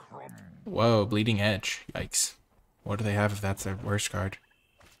minds crumble. Whoa, Bleeding Edge. Yikes. What do they have if that's their worst card?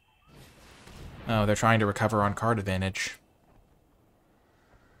 Oh, they're trying to recover on card advantage.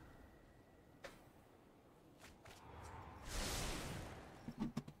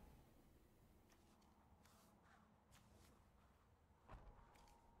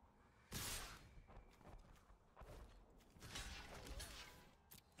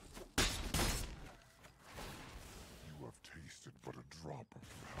 You have tasted but a drop of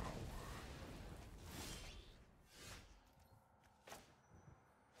power.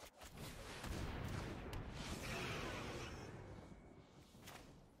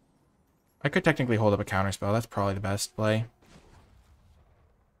 I could technically hold up a counterspell. That's probably the best play.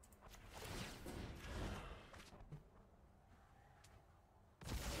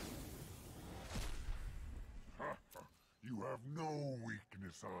 You have no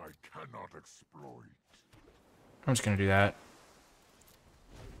weakness I cannot exploit. I'm just going to do that.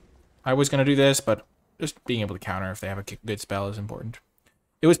 I was going to do this, but just being able to counter if they have a good spell is important.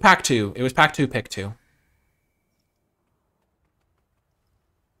 It was pack 2. It was pack 2, pick 2.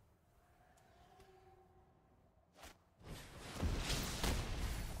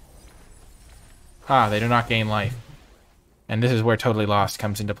 Ah, they do not gain life. And this is where Totally Lost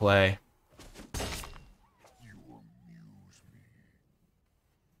comes into play.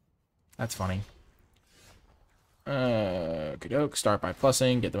 That's funny. Okey-doke, start by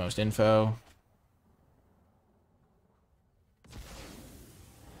plussing, get the most info.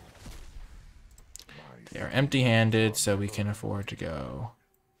 They are empty-handed, so we can afford to go.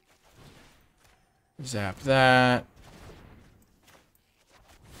 Zap that.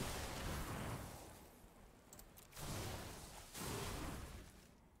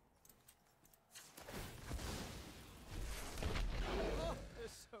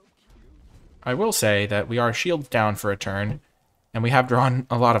 I will say that we are shields down for a turn, and we have drawn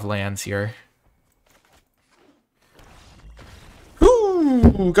a lot of lands here.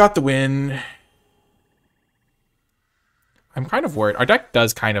 Whoo! Got the win. I'm kind of worried. Our deck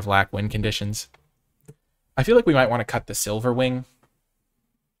does kind of lack win conditions. I feel like we might want to cut the Silver Wing.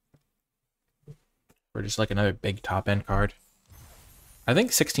 Or just like another big top-end card. I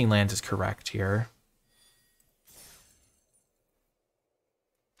think 16 lands is correct here.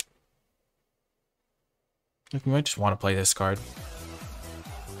 Like, we might just want to play this card.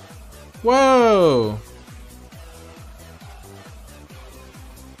 Whoa!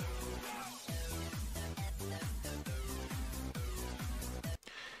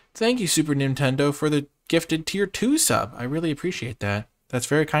 Thank you, Super Nintendo, for the gifted tier 2 sub. I really appreciate that. That's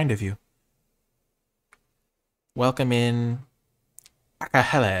very kind of you. Welcome in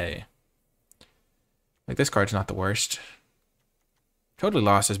Akahele. Like, this card's not the worst. Totally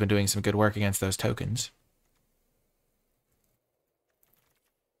Lost has been doing some good work against those tokens.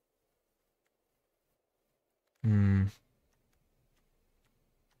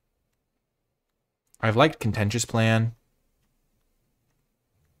 I've liked Contentious Plan.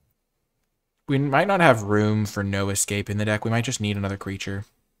 We might not have room for no escape in the deck. We might just need another creature.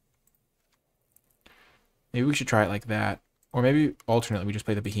 Maybe we should try it like that. Or maybe alternately we just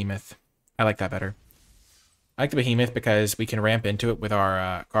play the Behemoth. I like that better. I like the Behemoth because we can ramp into it with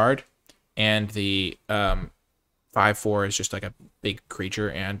our card. And the 5/4 is just like a big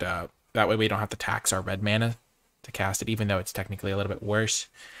creature. And that way we don't have to tax our red mana to cast it. Even though it's technically a little bit worse.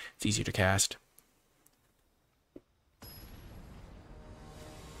 It's easier to cast.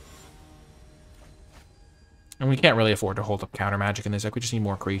 And we can't really afford to hold up counter magic in this deck. We just need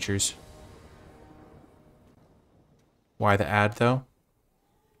more creatures. Why the ad, though?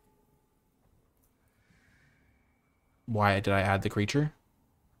 Why did I add the creature?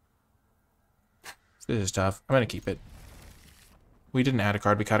 This is tough. I'm going to keep it. We didn't add a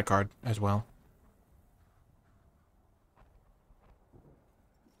card. We cut a card as well.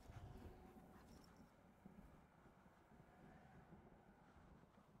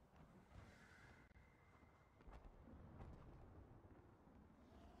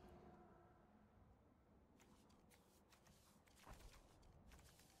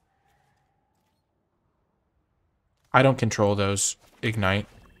 I don't control those Ignite.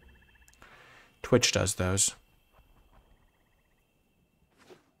 Twitch does those.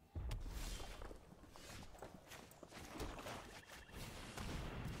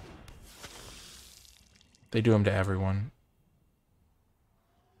 They do them to everyone.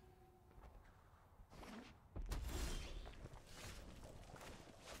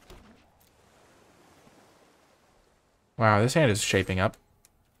 Wow, this hand is shaping up.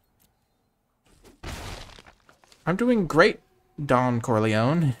 I'm doing great, Don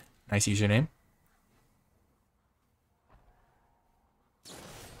Corleone. Nice username.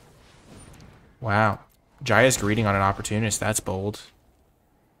 Wow. Jaya's greeting on an opportunist. That's bold.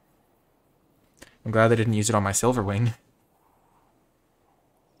 I'm glad they didn't use it on my Silver Wing.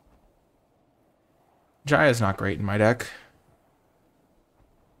 Jaya's not great in my deck.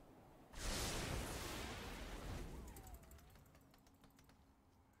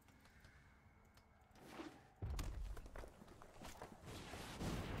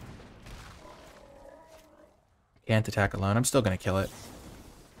 Can't attack alone. I'm still going to kill it.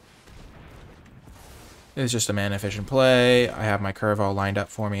 It's just a mana efficient play. I have my curve all lined up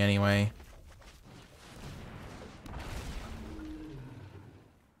for me anyway.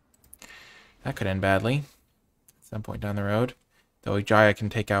 That could end badly at some point down the road. Though Jaya can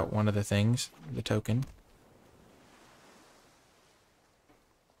take out one of the things, the token.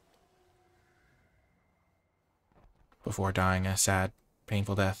 Before dying a sad,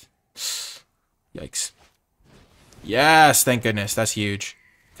 painful death. Yikes. Yes, thank goodness. That's huge.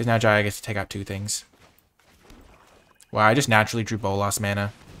 Because now Jaya gets to take out two things. Wow, I just naturally drew Bolas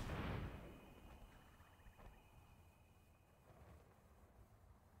mana.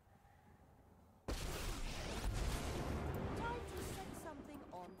 Time to set something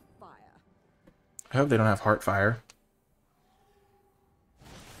on fire. I hope they don't have Heartfire.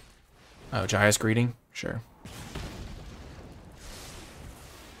 Oh, Jaya's greeting? Sure.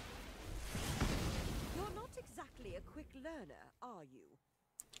 You're not exactly a quick learner, are you?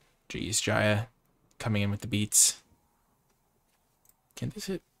 Jeez, Jaya coming in with the beats. Can this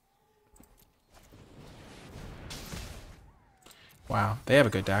hit? Wow, they have a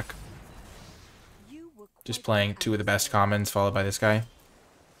good deck. You were Just quite playing two of the best commons followed by this guy.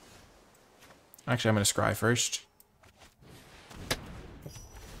 Actually, I'm going to scry first.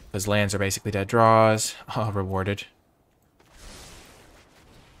 Those lands are basically dead draws. Oh, rewarded.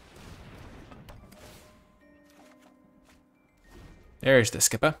 There's the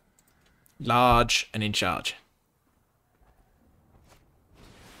skipper. Large and in charge.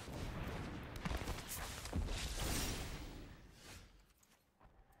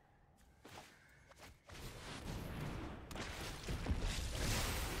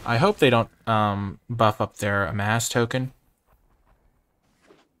 I hope they don't buff up their amass token.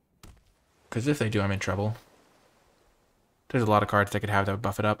 Because if they do, I'm in trouble. There's a lot of cards they could have that would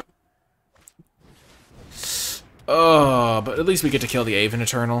buff it up. Oh, but at least we get to kill the Aven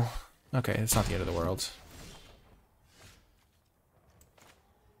Eternal. Okay, it's not the end of the world.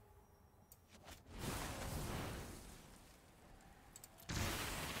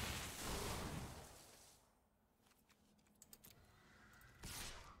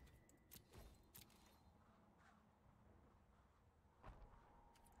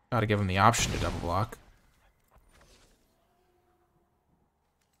 Gotta give him the option to double block.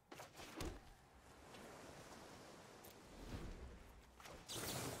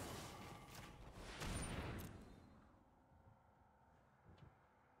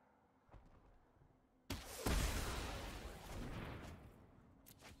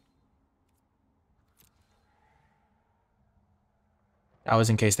 That was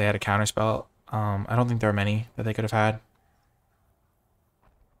in case they had a counterspell. I don't think there are many that they could have had.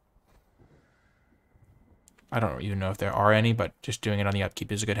 I don't even know if there are any, but just doing it on the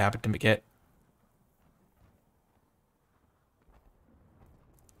upkeep is a good habit to get.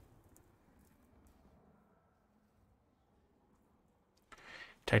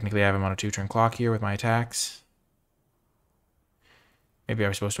 Technically, I have him on a 2-turn clock here with my attacks. Maybe I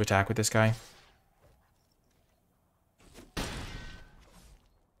was supposed to attack with this guy.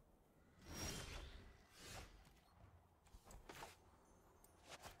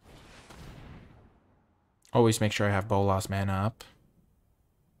 Always make sure I have Bolas mana up.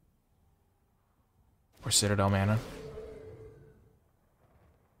 Or Citadel mana.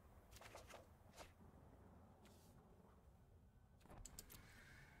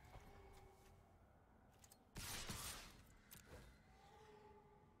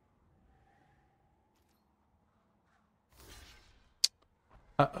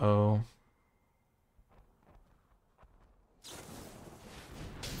 Uh-oh.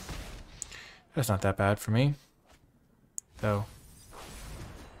 That's not that bad for me. Though.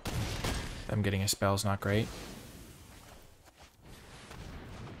 Them getting a spell's not great.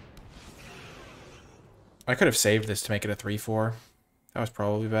 I could have saved this to make it a 3-4. That was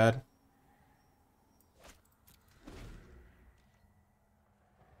probably bad.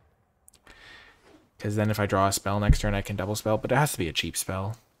 Because then if I draw a spell next turn, I can double spell. But it has to be a cheap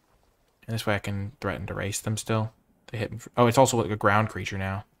spell. And this way I can threaten to race them still. They hit. Oh, it's also like a ground creature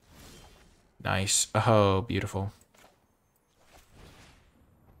now. Nice. Oh, beautiful.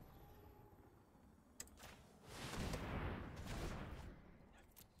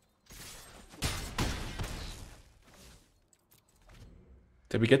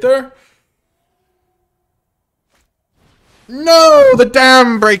 Did we get there? No! The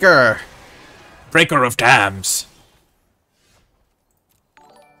dam breaker! Breaker of dams.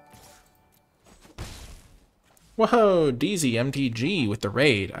 Whoa, DZ MTG with the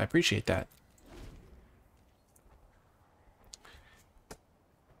raid. I appreciate that.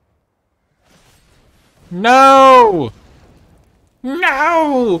 No!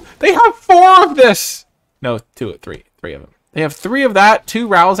 No! They have 4 of this! No, 3 of them. They have 3 of that, 2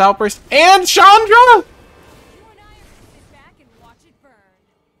 Rowell's Outburst, and Chandra! You and I are gonna sit back and watch it burn.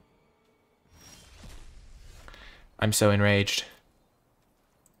 I'm so enraged.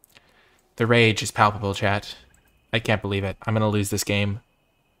 The rage is palpable, chat. I can't believe it. I'm gonna lose this game.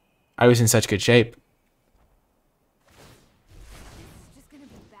 I was in such good shape. It's just gonna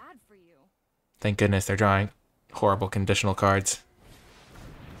be bad for you. Thank goodness they're drawing horrible conditional cards.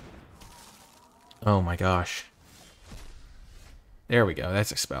 Oh my gosh. There we go.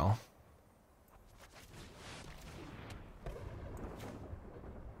 That's a spell.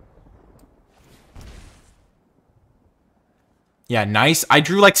 Yeah, nice. I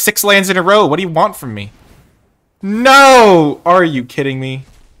drew like 6 lands in a row. What do you want from me? No! Are you kidding me?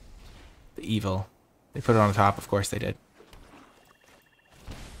 The evil. They put it on the top. Of course they did.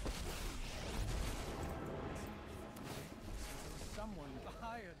 Someone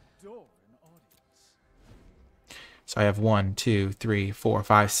I adore in audience. So I have 1, 2, 3, 4,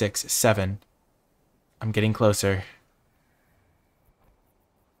 5, 6, 7. I'm getting closer.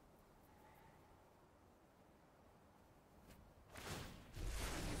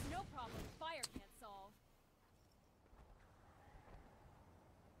 There's no problem fire can't solve.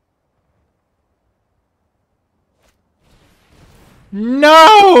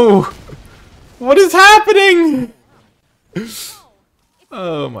 No! What is happening?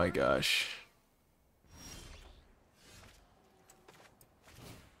 Oh my gosh.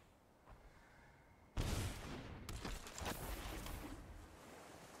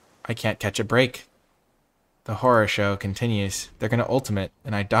 I can't catch a break. The horror show continues. They're gonna ultimate,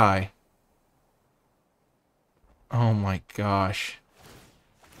 and I die. Oh my gosh.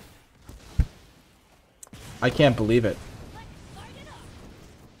 I can't believe it.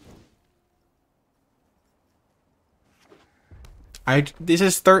 This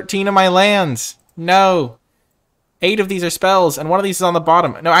is 13 of my lands. No. 8 of these are spells, and one of these is on the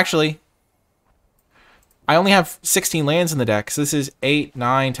bottom. No, actually, I only have 16 lands in the deck. So this is 8,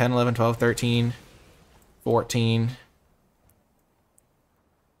 9, 10, 11, 12, 13, 14.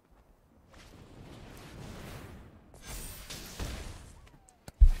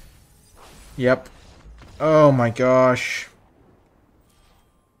 Yep. Oh my gosh.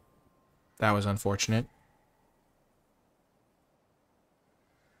 That was unfortunate.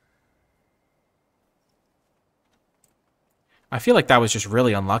 I feel like that was just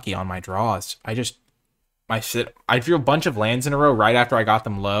really unlucky on my draws. I drew a bunch of lands in a row right after I got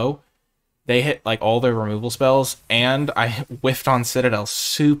them low. They hit like all their removal spells, and I whiffed on Citadel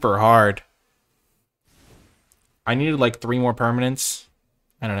super hard. I needed like 3 more permanents.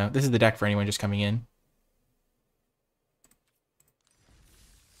 I don't know. This is the deck for anyone just coming in.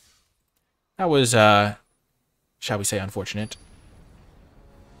 That was, shall we say, unfortunate.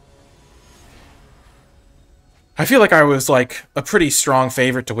 I feel like I was like a pretty strong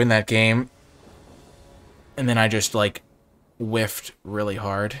favorite to win that game. And then I just like whiffed really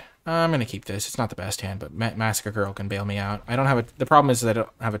hard. I'm going to keep this. It's not the best hand, but Massacre Girl can bail me out. I don't have the problem is that I don't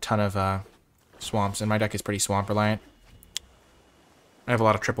have a ton of swamps, and my deck is pretty swamp reliant. I have a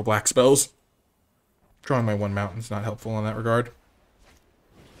lot of triple black spells. Drawing my 1 mountain is not helpful in that regard.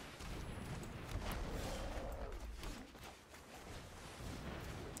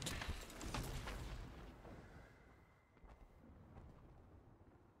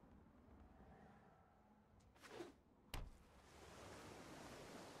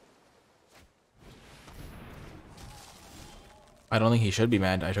 I don't think he should be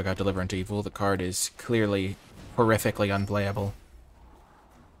mad I took out Deliver into Evil. The card is clearly horrifically unplayable.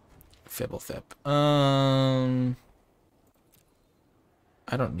 Fibblethip. I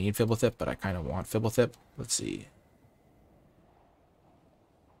don't need Fibblethip, but I kind of want Fibblethip. Let's see.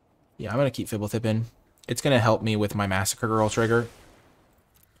 Yeah, I'm going to keep Fibblethip in. It's going to help me with my Massacre Girl trigger.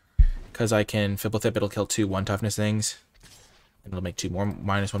 Because I can Fibblethip, it'll kill 2 1-toughness things. And it'll make 2 more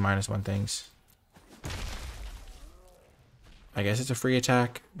 -1/-1 things. I guess it's a free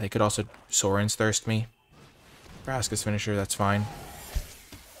attack. They could also Sorin's Thirst me. Vraska's Finisher, that's fine.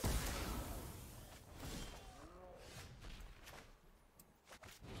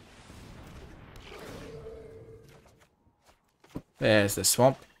 There's the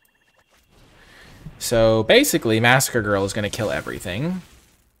swamp. So basically, Massacre Girl is going to kill everything.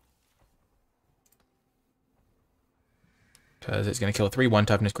 Because it's going to kill 3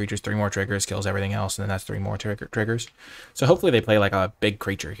 1-toughness creatures, 3 more triggers, kills everything else, and then that's 3 more triggers. So hopefully they play like a big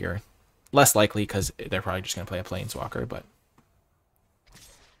creature here. Less likely because they're probably just going to play a Planeswalker, but...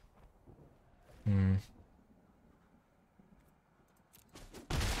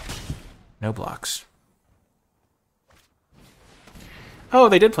 No blocks. Oh,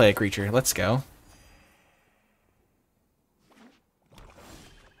 they did play a creature. Let's go.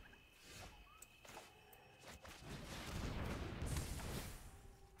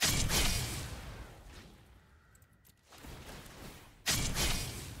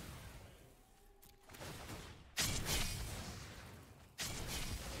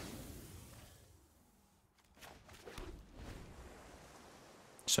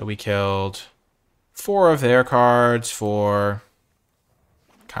 So we killed 4 of their cards for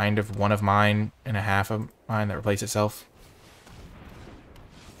kind of 1 of mine and a half of mine that replace itself.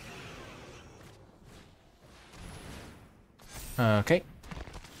 Okay.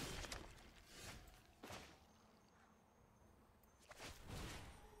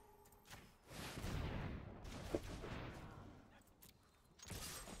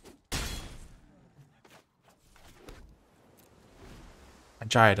 My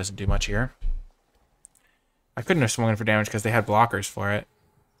Jaya doesn't do much here. I couldn't have swung in for damage because they had blockers for it.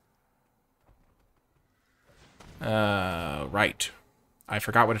 Right. I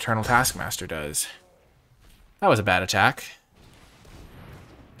forgot what Eternal Taskmaster does. That was a bad attack.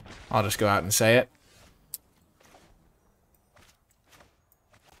 I'll just go out and say it.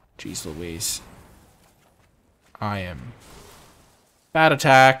 Jeez Louise. I am... Bad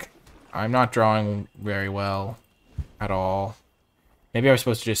attack. I'm not drawing very well at all. Maybe I was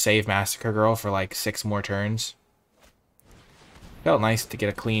supposed to just save Massacre Girl for like 6 more turns. Felt nice to get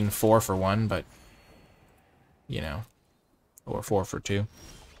a clean 4 for 1, but... You know. Or 4 for 2.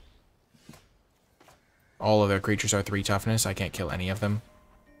 All of their creatures are 3 toughness. I can't kill any of them.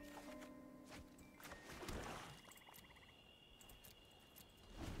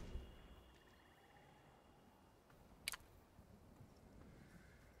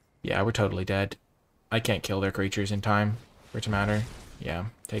 Yeah, we're totally dead. I can't kill their creatures in time for it to matter. Yeah,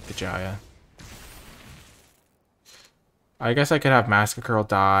 take the Jaya. I guess I could have Massacre Girl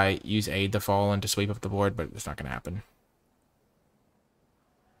die, use Aid the Fallen to sweep up the board, but it's not going to happen.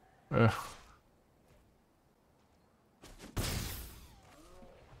 Ugh.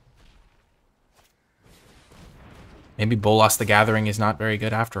 Maybe Bolas the Gathering is not very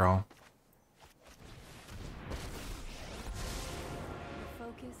good after all.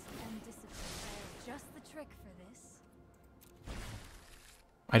 Focus and discipline. I have just the trick for this.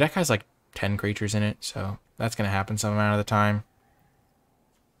 My deck has like 10 creatures in it, so that's going to happen some amount of the time.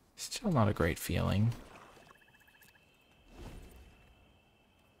 Still not a great feeling.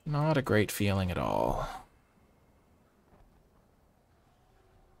 Not a great feeling at all.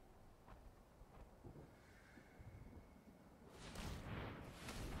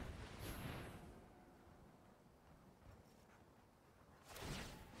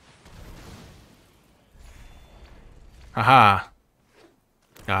 Haha.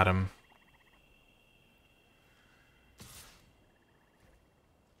 Got him.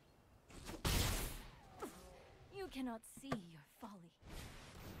 You cannot see your folly.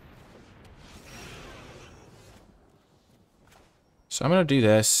 So I'm going to do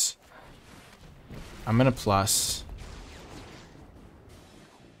this. I'm going to plus.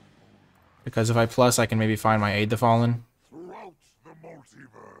 Because if I plus, I can maybe find my Aid the Fallen. Throughout the multiverse.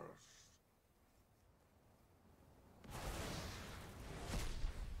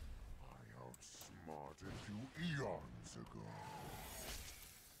 I outsmarted you eons ago.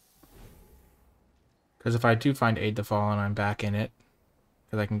 Because if I do find Aid the Fallen, I'm back in it.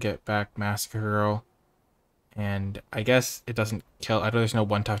 Because I can get back Massacre Girl. And I guess it doesn't kill... I know there's no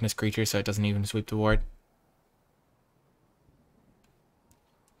 1 toughness creature, so it doesn't even sweep the board.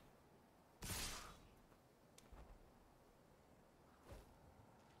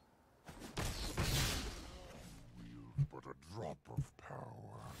 But a drop of power.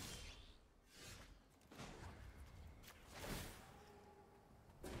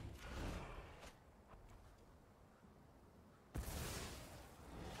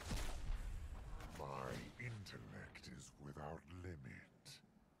 My intellect is without limit.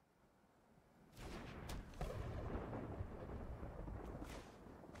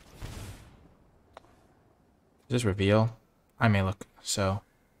 Does this reveal? I may look, so...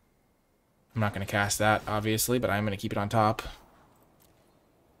 I'm not going to cast that, obviously, but I'm going to keep it on top.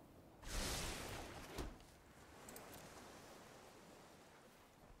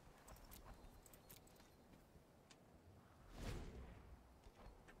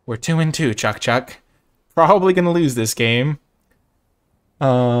 We're 2-2, Chuck Chuck. Probably going to lose this game.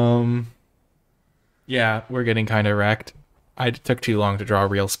 Yeah, we're getting kind of wrecked. I took too long to draw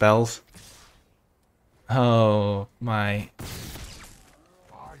real spells. Oh, my...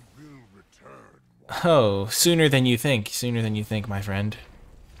 I will return. Oh, sooner than you think. Sooner than you think, my friend.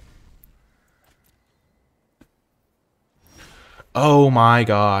 Oh my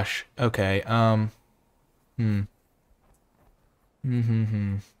gosh. Okay, How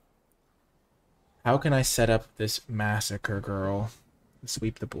can I set up this Massacre Girl to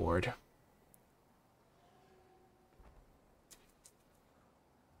sweep the board?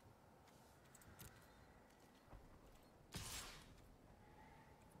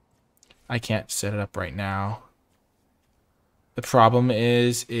 I can't set it up right now. The problem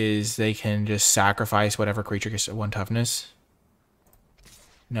is they can just sacrifice whatever creature gets 1 toughness.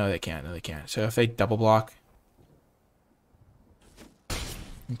 No, they can't. No, they can't. So if they double block...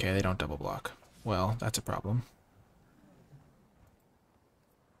 Okay, they don't double block. Well, that's a problem.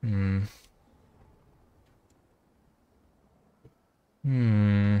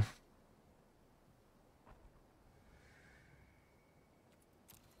 Hmm.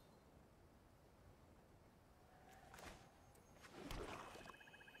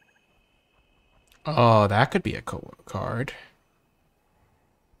 Oh, that could be a card.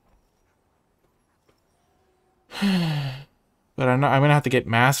 But I'm gonna have to get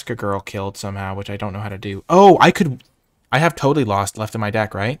Massacre Girl killed somehow, which I don't know how to do. Oh, I have Totally Lost left in my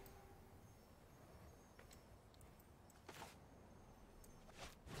deck, right?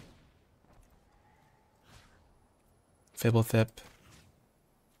 Fibblethip.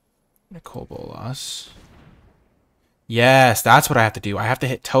 NicolaiBolas. Yes, that's what I have to do. I have to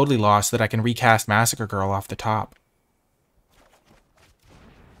hit Totally Lost so that I can recast Massacre Girl off the top.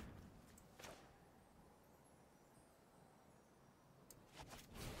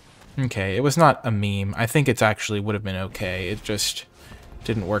 Okay, it was not a meme. I think it's actually would have been okay. It just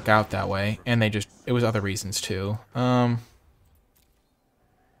didn't work out that way. And it was other reasons too.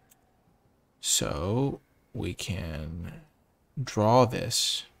 So we can draw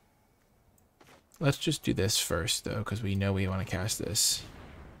this. Let's just do this first though, because we know we want to cast this.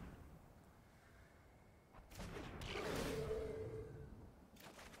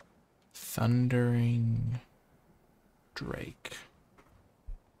 Thundering Drake.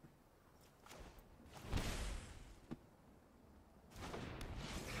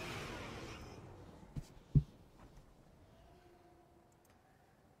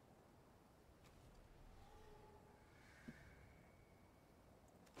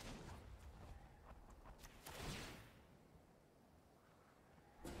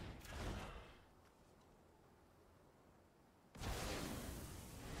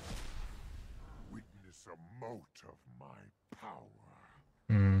 Witness a mote of my power.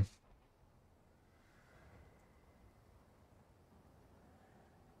 Hmm.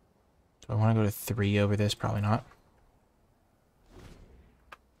 Do I want to go to 3 over this? Probably not.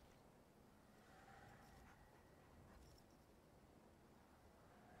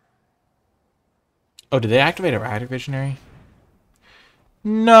 Oh, did they activate a Radic Visionary?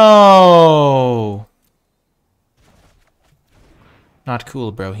 No! Not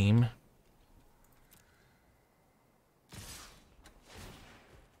cool, Brohim.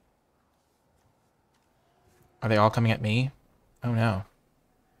 Are they all coming at me? Oh no.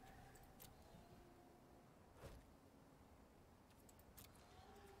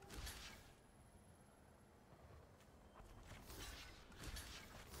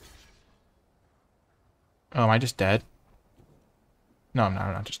 Oh, am I just dead? No, I'm not.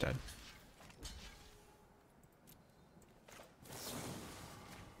 I'm not just dead.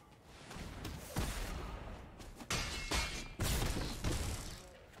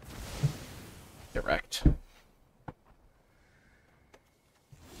 Direct.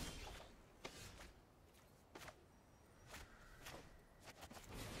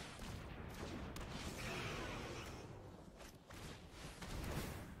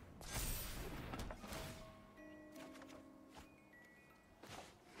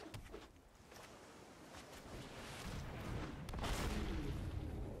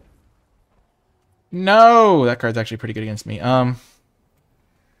 No! That card's actually pretty good against me. And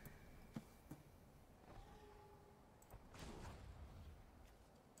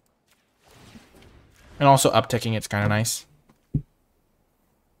also upticking it's kind of nice.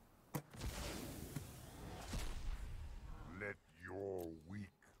 Let your weak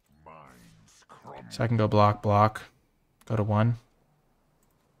minds crumble. So I can go block, block. Go to 1.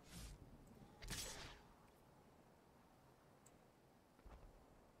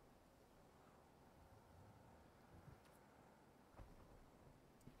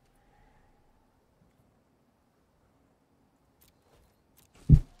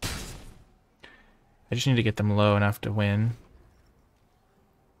 I just need to get them low enough to win.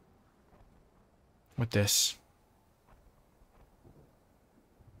 With this.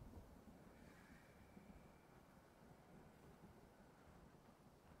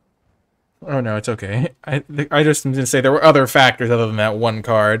 Oh no, it's okay. I just didn't say there were other factors other than that one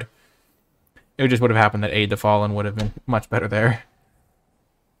card. It just would have happened that Aid the Fallen would have been much better there.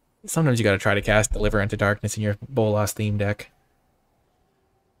 Sometimes you gotta try to cast Deliver into Darkness in your Bolas theme deck.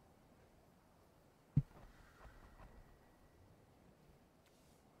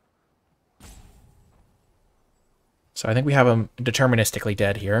 So I think we have them deterministically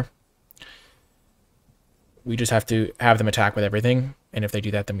dead here. We just have to have them attack with everything, and if they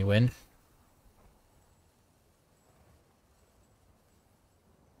do that, then we win.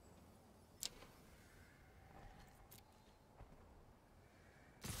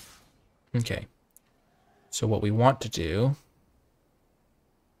 Okay. So what we want to do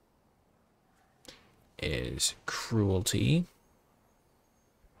is Cruelty.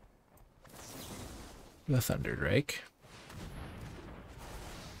 the Thunder Drake.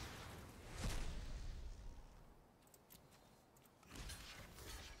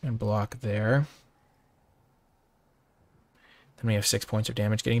 And block there. Then we have 6 points of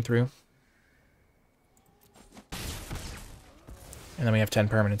damage getting through. And then we have 10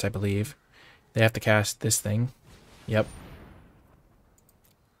 permanents, I believe. They have to cast this thing. Yep.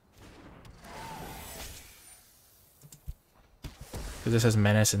 Because this has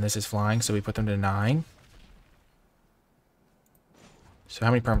Menace and this is Flying, so we put them to 9. So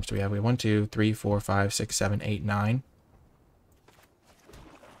how many permanents do we have? We have 1, 2, 3, 4, 5, 6, 7, 8, 9.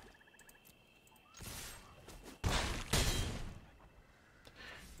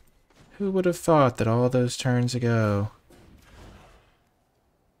 Who would have thought that all those turns ago?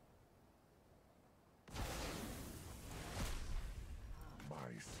 My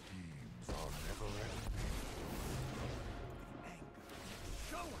schemes are never ending.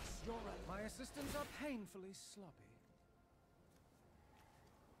 Show us your My assistants are painfully sloppy.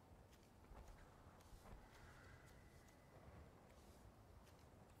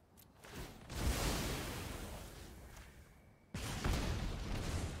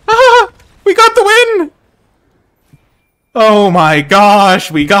 We got the win! Oh my gosh,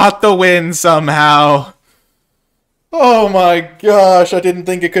 we got the win somehow. Oh my gosh, I didn't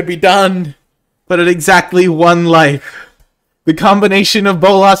think it could be done. But at exactly 1 life. The combination of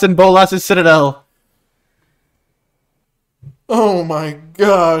Bolas and Bolas' Citadel. Oh my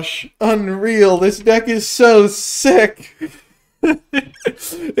gosh, unreal. This deck is so sick.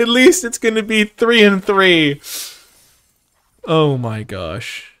 At least it's going to be 3-3. Oh my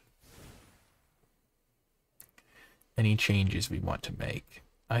gosh. Any changes we want to make?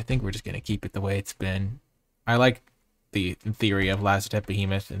 I think we're just going to keep it the way it's been. I like the theory of Lazotep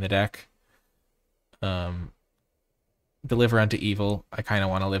Behemoth in the deck. Deliver unto evil. I kind of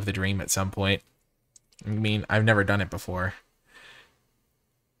want to live the dream at some point. I mean, I've never done it before.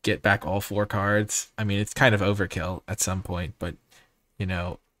 Get back all 4 cards. I mean, it's kind of overkill at some point, but, you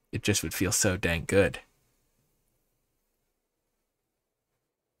know, it just would feel so dang good.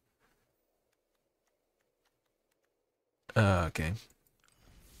 Okay.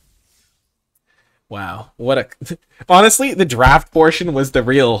 Wow. What a... Honestly, the draft portion was the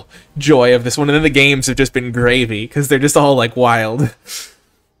real joy of this one, and then the games have just been gravy, because they're just all, like, wild.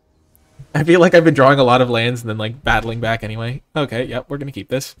 I feel like I've been drawing a lot of lands and then, like, battling back anyway. Okay, yep, we're going to keep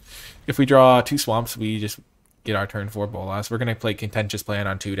this. If we draw 2 swamps, we just get our turn 4 Bolas. We're going to play Contentious Plan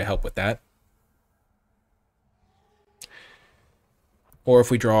on 2 to help with that. Or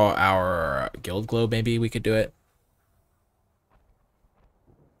if we draw our Guild Glow, maybe we could do it.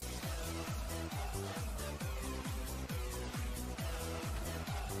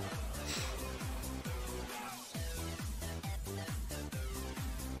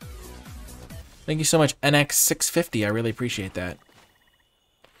 Thank you so much, NX650. I really appreciate that.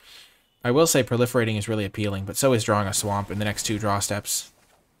 I will say proliferating is really appealing, but so is drawing a swamp in the next 2 draw steps.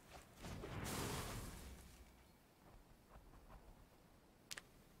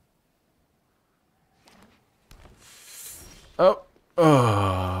 Oh.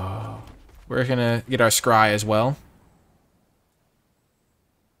 Oh. We're going to get our Scry as well.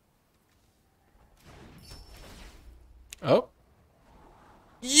 Oh.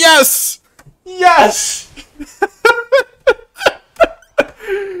 Yes! Yes!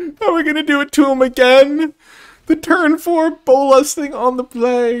 Are we gonna do it to him again? The turn 4 Bolas thing on the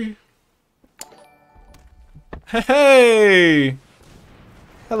play. Hey!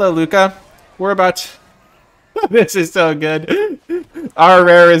 Hello, Luca. We're about... This is so good. Our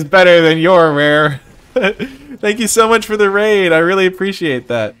rare is better than your rare. Thank you so much for the raid. I really appreciate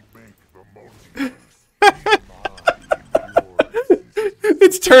that.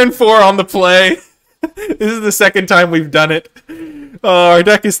 It's turn 4 on the play. This is the second time we've done it. Our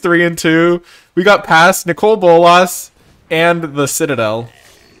deck is 3-2. We got past NicolaiBolas and the Citadel.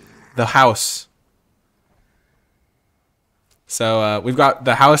 The house. So we've got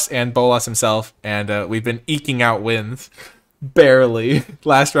the house and Bolas himself, and we've been eking out wins. Barely.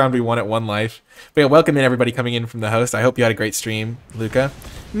 Last round we won at 1 life. But yeah, welcome in everybody coming in from the host. I hope you had a great stream, Luca.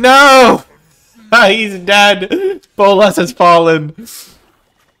 No! He's dead. Bolas has fallen.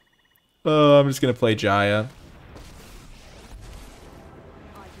 Oh, I'm just going to play Jaya. I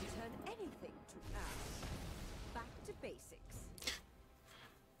can turn anything to ash. Back to basics.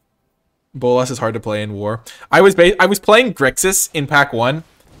 Bolas is hard to play in War. I was playing Grixis in Pack 1.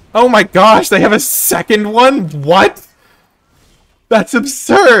 Oh my gosh, they have a second one? What? That's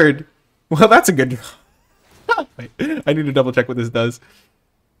absurd. Well, that's a good... Wait, I need to double check what this does.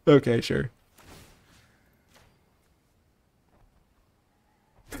 Okay, sure.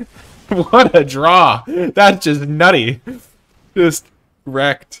 What a draw. That's just nutty. Just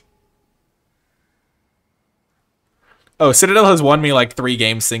wrecked. Oh, Citadel has won me like 3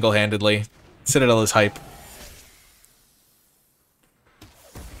 games single-handedly. Citadel is hype.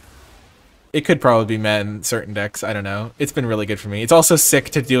 It could probably be met in certain decks. I don't know. It's been really good for me. It's also sick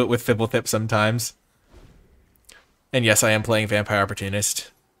to do it with Fibblethip sometimes. And yes, I am playing Vampire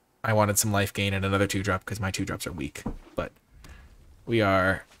Opportunist. I wanted some life gain and another 2-drop because my 2-drops are weak. But we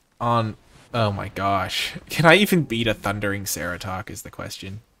are on... Oh my gosh. Can I even beat a Thundering Ceratok is the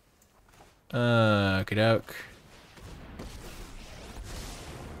question. Okey-doke.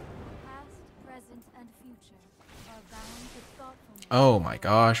 Past, present, and future are bound with thoughtfulness. Oh my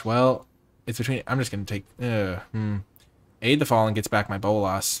gosh. Well, it's between... I'm just going to take... Aid the Fallen gets back my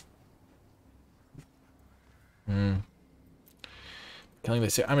Bolas. Killing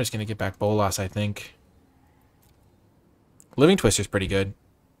this... I'm just going to get back Bolas, I think. Living Twister's pretty good.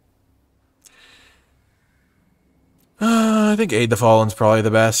 I think Aid the Fallen's probably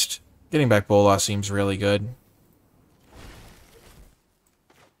the best. Getting back Bolas seems really good.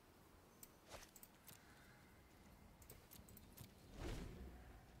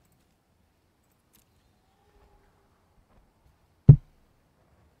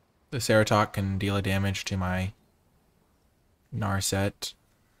 The Ceratok can deal a damage to my Narset.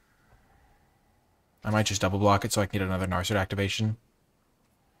 I might just double block it so I can get another Narset activation.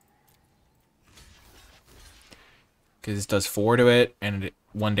 Because this does 4 to it, and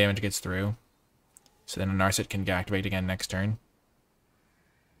 1 damage gets through. So then a Narset can activate again next turn.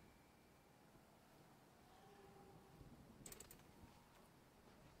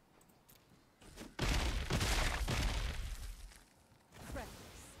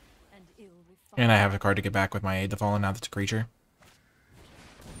 And I have a card to get back with my Aid the Fallen now that's a creature.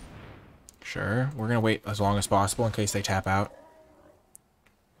 Sure, we're going to wait as long as possible in case they tap out.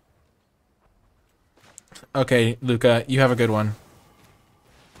 Okay, Luca, you have a good one.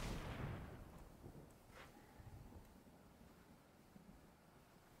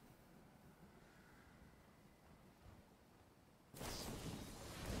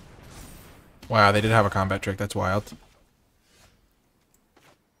 Wow, they did have a combat trick. That's wild.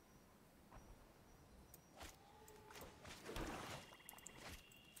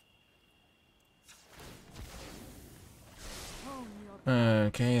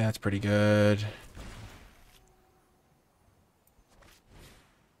 Okay, that's pretty good.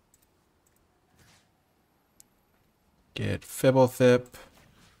 Get Fibblethip.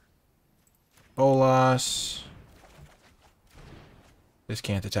 Bolas. This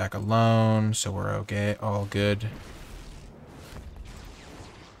can't attack alone, so we're okay. All good.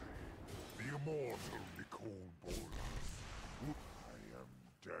 The immortal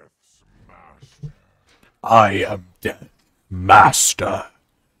NicolaiBolas. I am Death's master.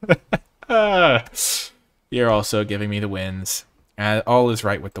 You're also giving me the wins. All is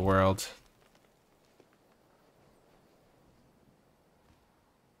right with the world.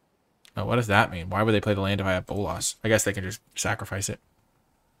 Oh, what does that mean? Why would they play the land if I have Bolas? I guess they can just sacrifice it.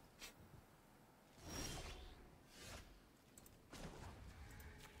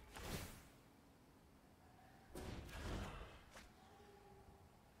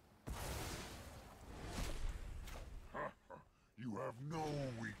 You have no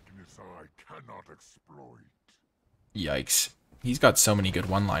weakness I cannot exploit. Yikes. He's got so many good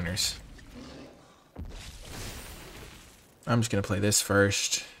one-liners. I'm just going to play this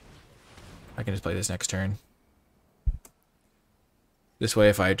first. I can just play this next turn. This way,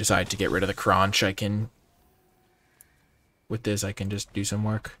 if I decide to get rid of the Crunch, I can... With this, I can just do some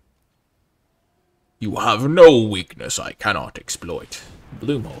work. You have no weakness I cannot exploit.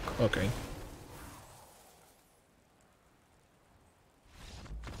 Bloom Hulk. Okay.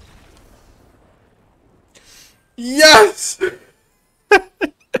 Yes!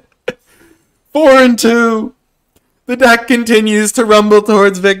 4-2! The deck continues to rumble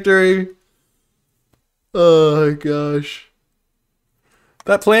towards victory. Oh my gosh.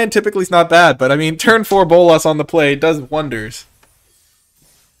 That plan typically is not bad, but I mean, turn 4 Bolas on the play does wonders.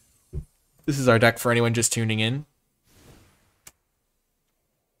 This is our deck for anyone just tuning in.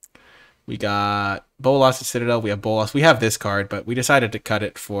 We got Bolas to Citadel. We have Bolas. We have this card, but we decided to cut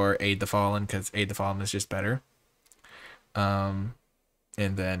it for Aid the Fallen because Aid the Fallen is just better. And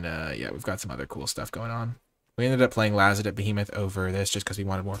then, yeah, we've got some other cool stuff going on. We ended up playing Lazadette Behemoth over this just because we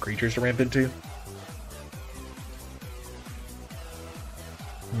wanted more creatures to ramp into.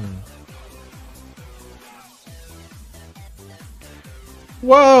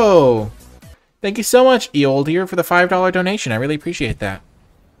 Whoa! Thank you so much, Eoldir, for the $5 donation. I really appreciate that.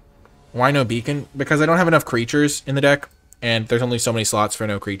 Why no Beacon? Because I don't have enough creatures in the deck and there's only so many slots for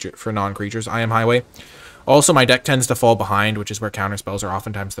non-creatures. I am highway. Also, my deck tends to fall behind, which is where counter spells are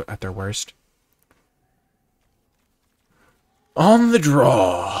oftentimes at their worst. On the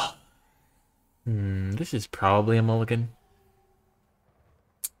draw. This is probably a mulligan.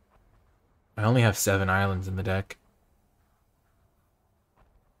 I only have 7 islands in the deck.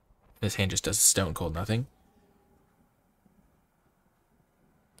 This hand just does stone cold nothing.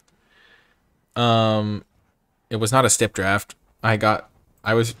 It was not a stip draft.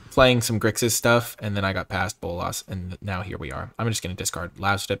 I was playing some Grixis stuff, and then I got past Bolas, and now here we are. I'm just going to discard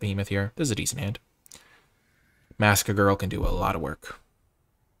Last Step Behemoth here. This is a decent hand. Massacre Girl can do a lot of work.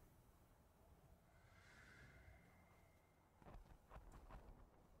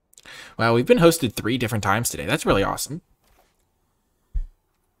 Wow, we've been hosted 3 different times today. That's really awesome.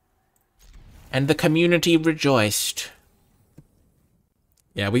 And the community rejoiced.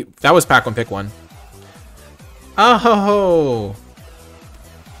 Yeah, that was pack 1, pick 1. Oh ho ho!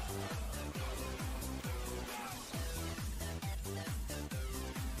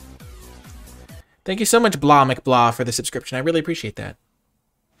 Thank you so much, Blah McBlah, for the subscription. I really appreciate that.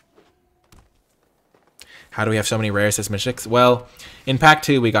 How do we have so many rares as mystics? Well, in pack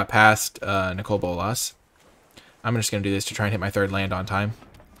 2, we got past NicolaiBolas. I'm just going to do this to try and hit my 3rd land on time.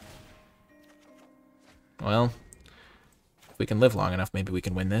 Well, if we can live long enough, maybe we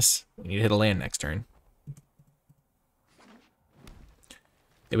can win this. We need to hit a land next turn.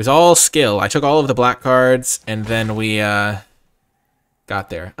 It was all skill. I took all of the black cards, and then we got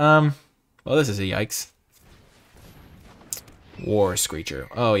there. Well, this is a yikes. War Screecher.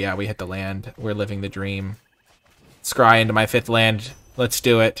 Oh, yeah, we hit the land. We're living the dream. Scry into my 5th land. Let's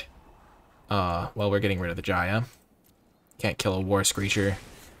do it. Well, we're getting rid of the Jaya. Can't kill a War Screecher.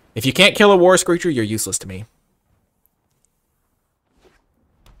 If you can't kill a War Screecher, you're useless to me.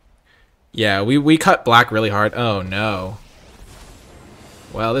 Yeah, we cut black really hard. Oh, no.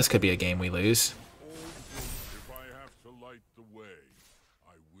 Well, this could be a game we lose. If I have to light the way,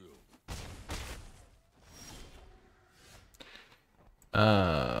 I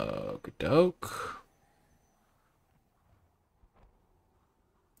will. Doke.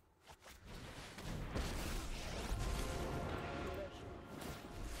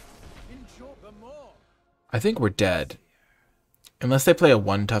 I think we're dead. Unless they play a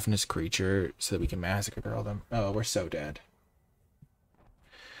 1 toughness creature so that we can Massacre Girl them. Oh, we're so dead.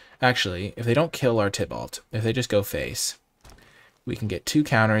 Actually, if they don't kill our Tibalt, if they just go face, we can get 2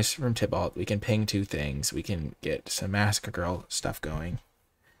 counters from Tibalt. We can ping 2 things. We can get some Massacre Girl stuff going.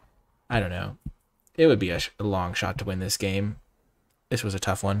 I don't know. It would be a long shot to win this game. This was a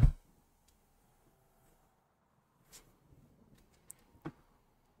tough one.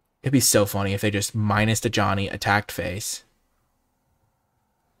 It'd be so funny if they just minus the Johnny, attacked face.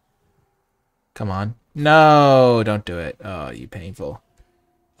 Come on. No, don't do it. Oh, you painful.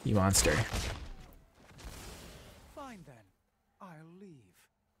 You monster. Fine then. I'll leave.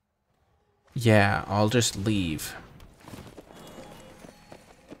 Yeah, I'll just leave.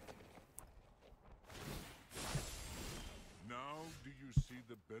 Now do you see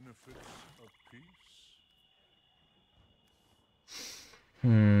the benefits of peace?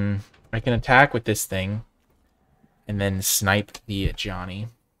 I can attack with this thing and then snipe the Johnny.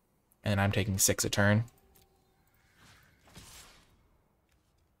 And I'm taking 6 a turn.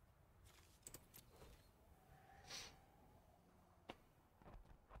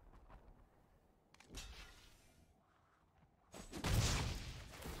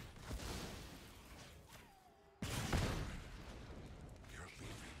 You're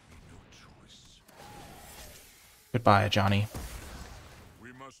leaving me no choice. Goodbye, Johnny.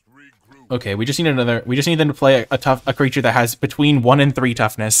 We must regroup. Okay, we just need them to play a creature that has between 1 and 3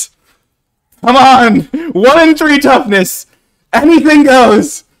 toughness. Come on! 1 and 3 toughness! Anything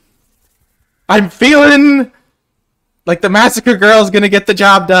goes! I'm feeling like the Massacre Girl's gonna get the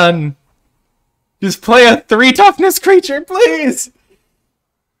job done. Just play a 3 toughness creature, please!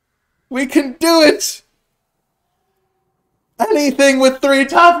 We can do it! Anything with 3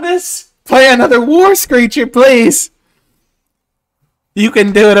 toughness! Play another War Screecher, please! You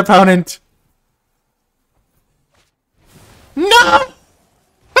can do it, opponent! No!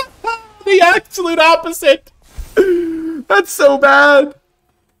 The absolute opposite! That's so bad!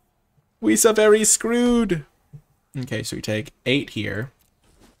 We so very screwed. Okay, so we take 8 here.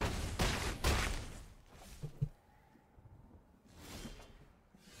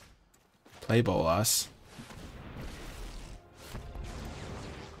 Play Bolas.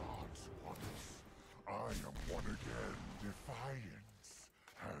 God's waters. I am one again. Defiance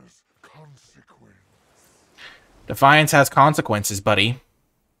has consequence. Defiance has consequences, buddy.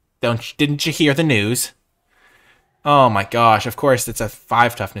 Didn't you hear the news? Oh my gosh, of course it's a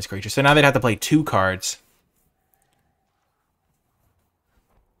 5 toughness creature. So now they'd have to play 2 cards.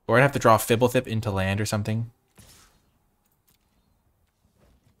 Or I'd have to draw Fibblethip into land or something.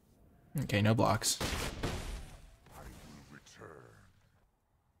 Okay, no blocks. I will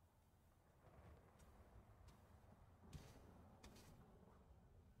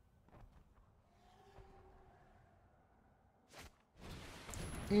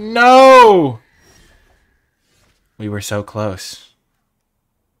return. No! We were so close.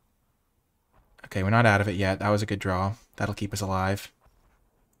 Okay, we're not out of it yet. That was a good draw. That'll keep us alive.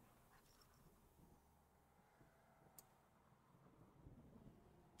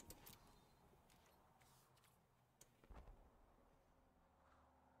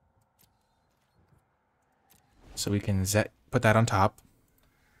 So we can put that on top.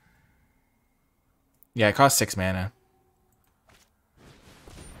 Yeah, it costs 6 mana.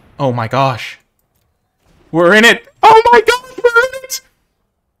 Oh my gosh. We're in it! Oh my gosh, we're in it!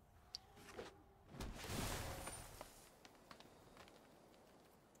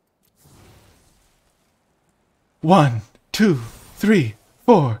 One, two, three,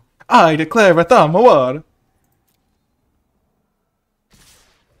 four. I declare a thumb award.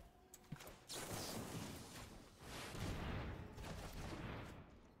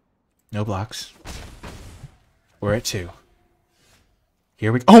 No blocks. We're at 2.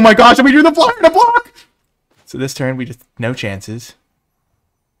 Here we go. Oh my gosh, and we do the flyer to block! So this turn, we just, no chances.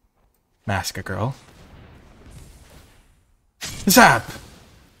 Massacre Girl. Zap!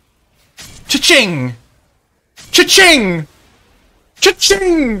 Cha-ching! Cha-ching!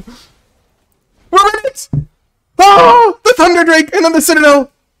 Cha-ching! We're in it! Oh! The Thunder Drake and then the Citadel!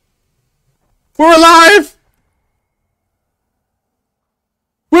 We're alive!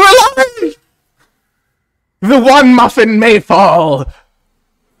 We're alive! The one muffin may fall!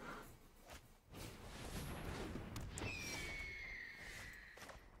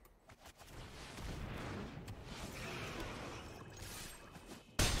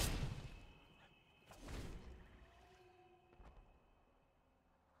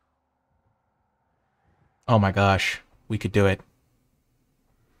 Oh my gosh, we could do it.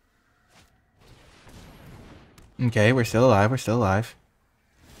 Okay, we're still alive, we're still alive.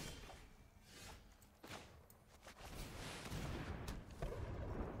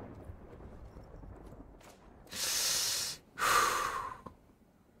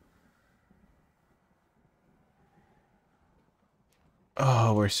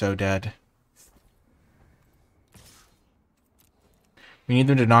 Oh, we're so dead. We need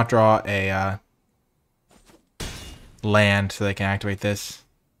them to not draw a land so they can activate this.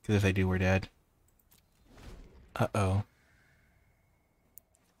 Because if they do, we're dead. Uh-oh.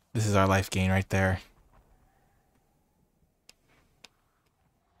 This is our life gain right there.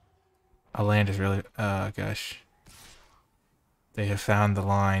 A land is really... Oh, gosh. They have found the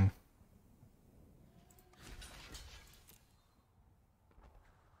line.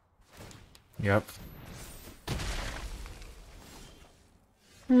 Yep.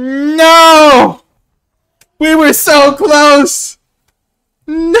 No! We were so close!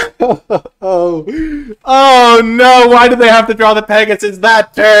 No! Oh no, why did they have to draw the Pegasus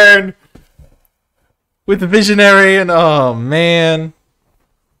that turn? With Visionary and... Oh man.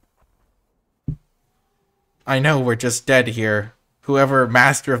 I know we're just dead here. Whoever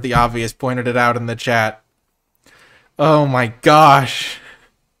Master of the Obvious pointed it out in the chat. Oh my gosh.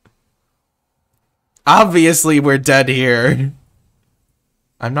 Obviously we're dead here.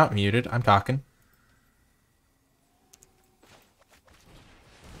 I'm not muted, I'm talking.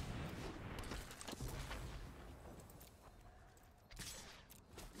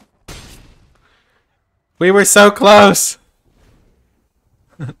 We were so close!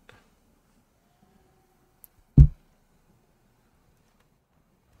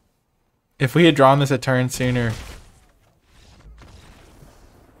 If we had drawn this a turn sooner...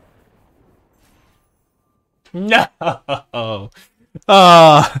 No!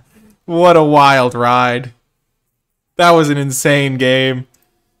 Ah, what a wild ride. That was an insane game.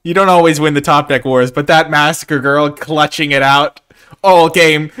 You don't always win the top deck wars, but that Massacre Girl clutching it out all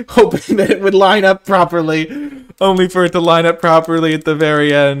game, hoping that it would line up properly, only for it to line up properly at the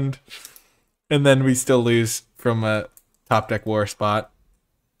very end. And then we still lose from a top deck war spot.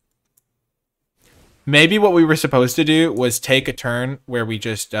 Maybe what we were supposed to do was take a turn where we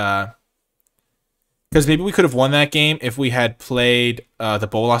just... Because maybe we could have won that game if we had played the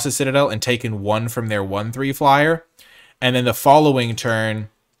Bolas' Citadel and taken 1 from their 1/3 flyer. And then the following turn,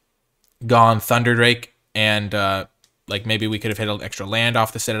 gone Thunder Drake and... like, maybe we could have hit an extra land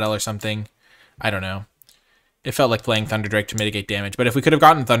off the Citadel or something. I don't know. It felt like playing Thunder Drake to mitigate damage. But if we could have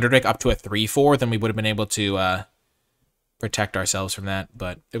gotten Thunder Drake up to a 3/4, then we would have been able to protect ourselves from that,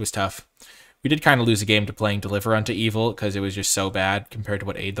 but it was tough. We did kind of lose a game to playing Deliver Unto Evil because it was just so bad compared to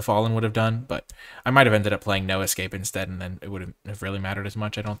what Aid the Fallen would have done, but I might have ended up playing No Escape instead, and then it wouldn't have really mattered as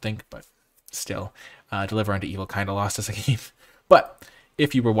much, I don't think, but still, Deliver Unto Evil kind of lost us a game. But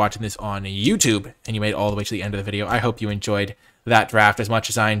if you were watching this on YouTube and you made it all the way to the end of the video, I hope you enjoyed that draft as much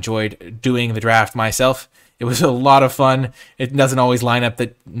as I enjoyed doing the draft myself. It was a lot of fun. It doesn't always line up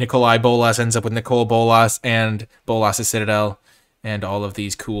that NicolaiBolas ends up with Nicole Bolas and Bolas' Citadel and all of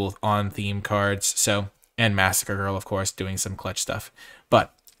these cool on-theme cards. So, and Massacre Girl, of course, doing some clutch stuff.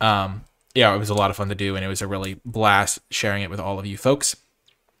 But, yeah, it was a lot of fun to do, and it was a really blast sharing it with all of you folks.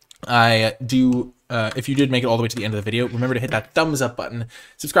 I do, if you did make it all the way to the end of the video, remember to hit that thumbs up button,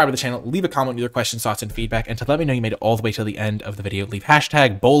 subscribe to the channel, leave a comment with your questions, thoughts, and feedback, and to let me know you made it all the way to the end of the video, leave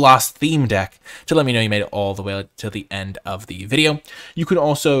hashtag Bolas theme deck to let me know you made it all the way to the end of the video. You can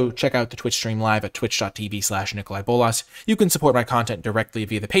also check out the Twitch stream live at twitch.tv/NicolaiBolas. You can support my content directly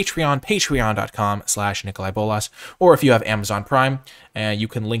via the Patreon, patreon.com/NicolaiBolas, or if you have Amazon Prime, you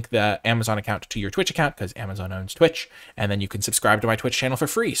can link the Amazon account to your Twitch account because Amazon owns Twitch, and then you can subscribe to my Twitch channel for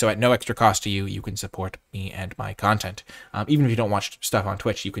free. So at no extra cost to you, you can support me and my content. Even if you don't watch stuff on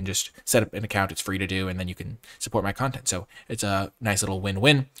Twitch, you can just set up an account. It's free to do, and then you can support my content. So it's a nice little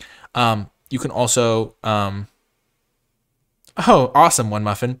win-win. You can also... oh, awesome, One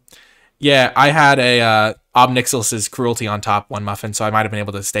Muffin. Yeah, I had a Obnixilus's Cruelty on top, One Muffin, so I might have been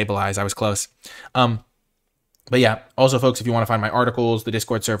able to stabilize. I was close. But yeah, also, folks, if you want to find my articles, the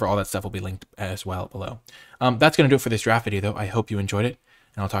Discord server, all that stuff will be linked as well below. That's going to do it for this draft video, though. I hope you enjoyed it,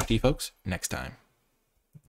 and I'll talk to you folks next time.